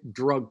diet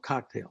drug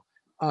cocktail.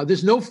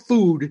 There's no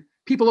food.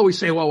 People always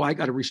say, well, I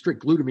got to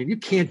restrict glutamine. You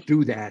can't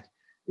do that.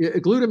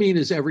 Glutamine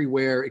is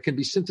everywhere. It can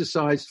be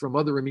synthesized from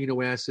other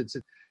amino acids.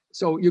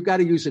 So you got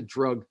to use a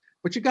drug,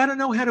 but you got to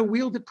know how to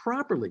wield it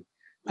properly.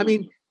 I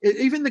mean,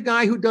 even the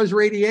guy who does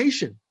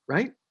radiation,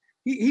 right?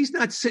 He's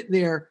not sitting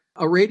there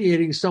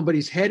irradiating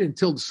somebody's head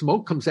until the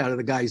smoke comes out of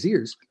the guy's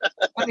ears.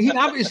 I mean, he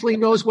obviously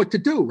knows what to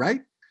do,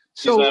 right?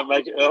 So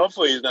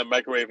hopefully he's not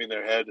microwaving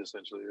their head,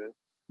 essentially, right?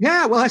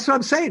 Yeah, well, that's what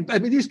I'm saying. I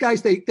mean, these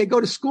guys, they go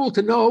to school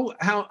to know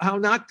how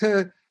not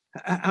to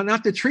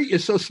treat you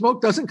so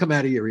smoke doesn't come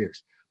out of your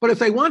ears. But if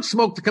they want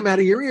smoke to come out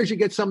of your ears, you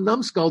get some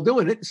numbskull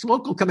doing it, and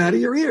smoke will come out of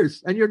your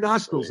ears and your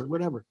nostrils and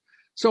whatever.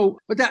 So,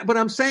 but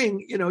I'm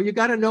saying, you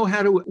got to know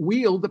how to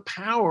wield the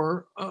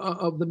power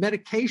of the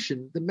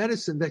medication, the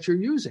medicine that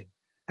you're using.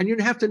 And you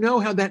have to know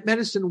how that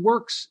medicine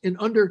works in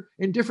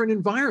different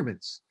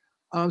environments.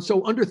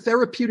 So under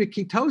therapeutic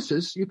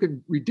ketosis, you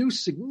can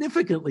reduce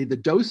significantly the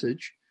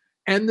dosage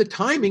and the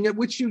timing at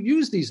which you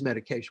use these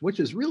medications, which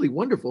is really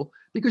wonderful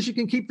because you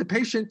can keep the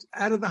patient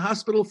out of the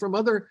hospital from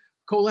other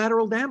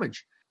collateral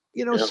damage.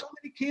 So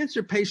many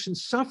cancer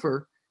patients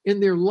suffer in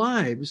their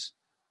lives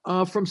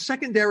from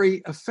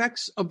secondary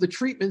effects of the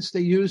treatments they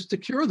use to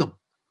cure them.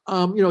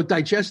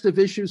 digestive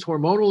issues,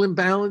 hormonal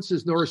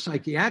imbalances,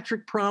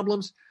 neuropsychiatric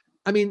problems.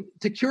 I mean,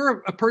 to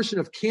cure a person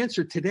of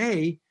cancer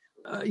today,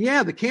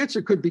 the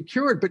cancer could be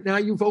cured, but now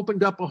you've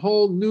opened up a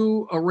whole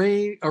new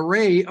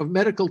array of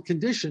medical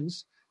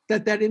conditions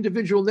that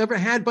individual never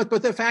had, but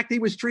the fact he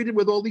was treated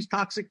with all these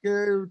toxic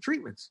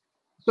treatments.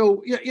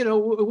 So,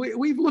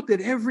 we've looked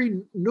at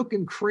every nook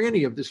and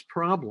cranny of this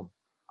problem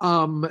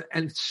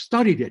and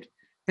studied it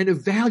and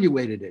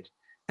evaluated it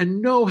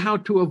and know how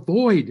to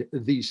avoid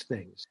these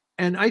things.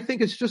 And I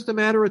think it's just a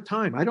matter of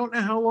time. I don't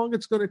know how long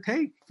it's going to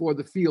take for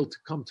the field to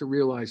come to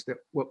realize that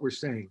what we're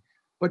saying.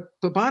 But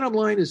the bottom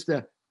line is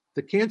that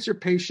the cancer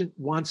patient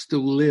wants to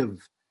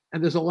live.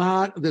 And there's a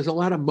lot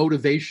of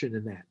motivation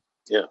in that.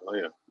 Yeah. Oh,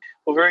 yeah.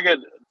 Well, very good.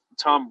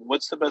 Tom,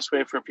 what's the best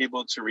way for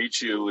people to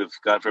reach you if,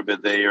 God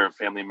forbid, they are a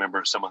family member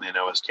of someone they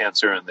know has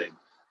cancer and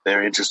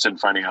they're interested in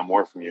finding out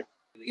more from you?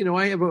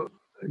 I have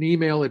an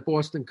email at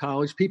Boston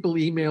College. People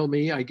email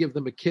me. I give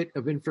them a kit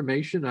of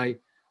information. I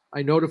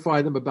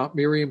notify them about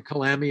Miriam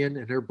Kalamian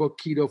and her book,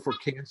 Keto for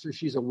Cancer.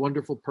 She's a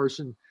wonderful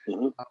person,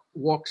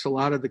 walks a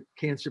lot of the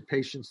cancer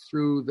patients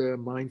through the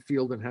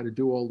minefield and how to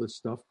do all this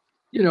stuff,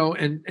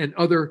 and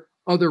other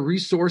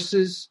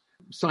resources,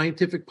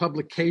 scientific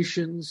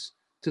publications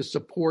to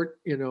support,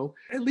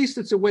 at least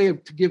it's a way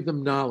to give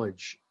them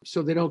knowledge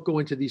so they don't go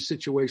into these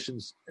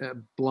situations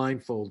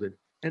blindfolded.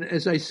 And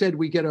as I said,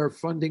 we get our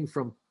funding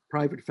from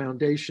private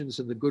foundations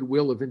and the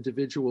goodwill of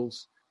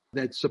individuals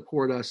that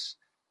support us.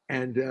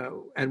 And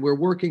we're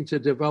working to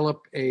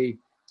develop a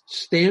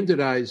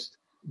standardized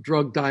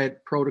drug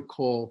diet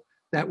protocol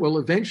that will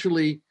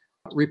eventually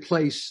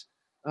replace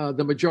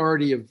the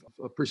majority of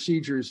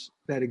procedures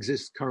that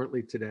exist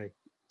currently today.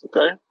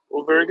 Okay.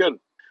 Well, very good.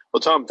 Well,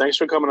 Tom, thanks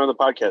for coming on the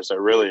podcast. I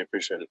really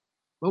appreciate it.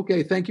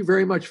 Okay. Thank you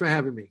very much for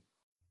having me.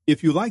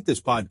 If you like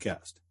this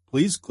podcast,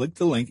 please click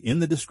the link in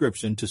the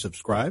description to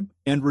subscribe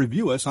and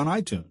review us on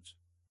iTunes.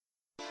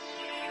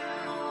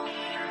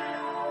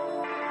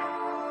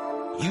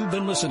 You've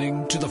been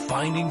listening to the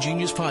Finding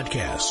Genius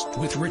podcast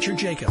with Richard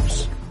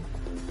Jacobs.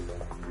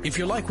 If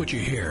you like what you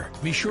hear,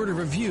 be sure to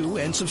review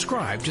and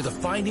subscribe to the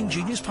Finding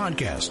Genius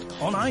podcast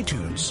on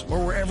iTunes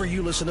or wherever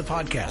you listen to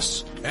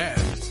podcasts.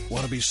 And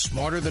want to be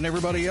smarter than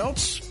everybody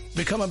else?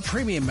 Become a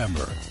premium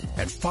member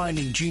at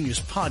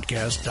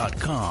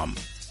findinggeniuspodcast.com.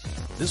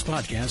 This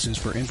podcast is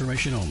for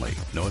information only.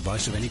 No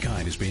advice of any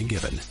kind is being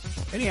given.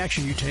 Any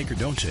action you take or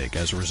don't take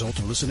as a result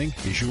of listening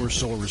is your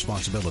sole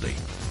responsibility.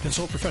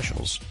 Consult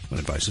professionals when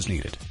advice is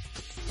needed.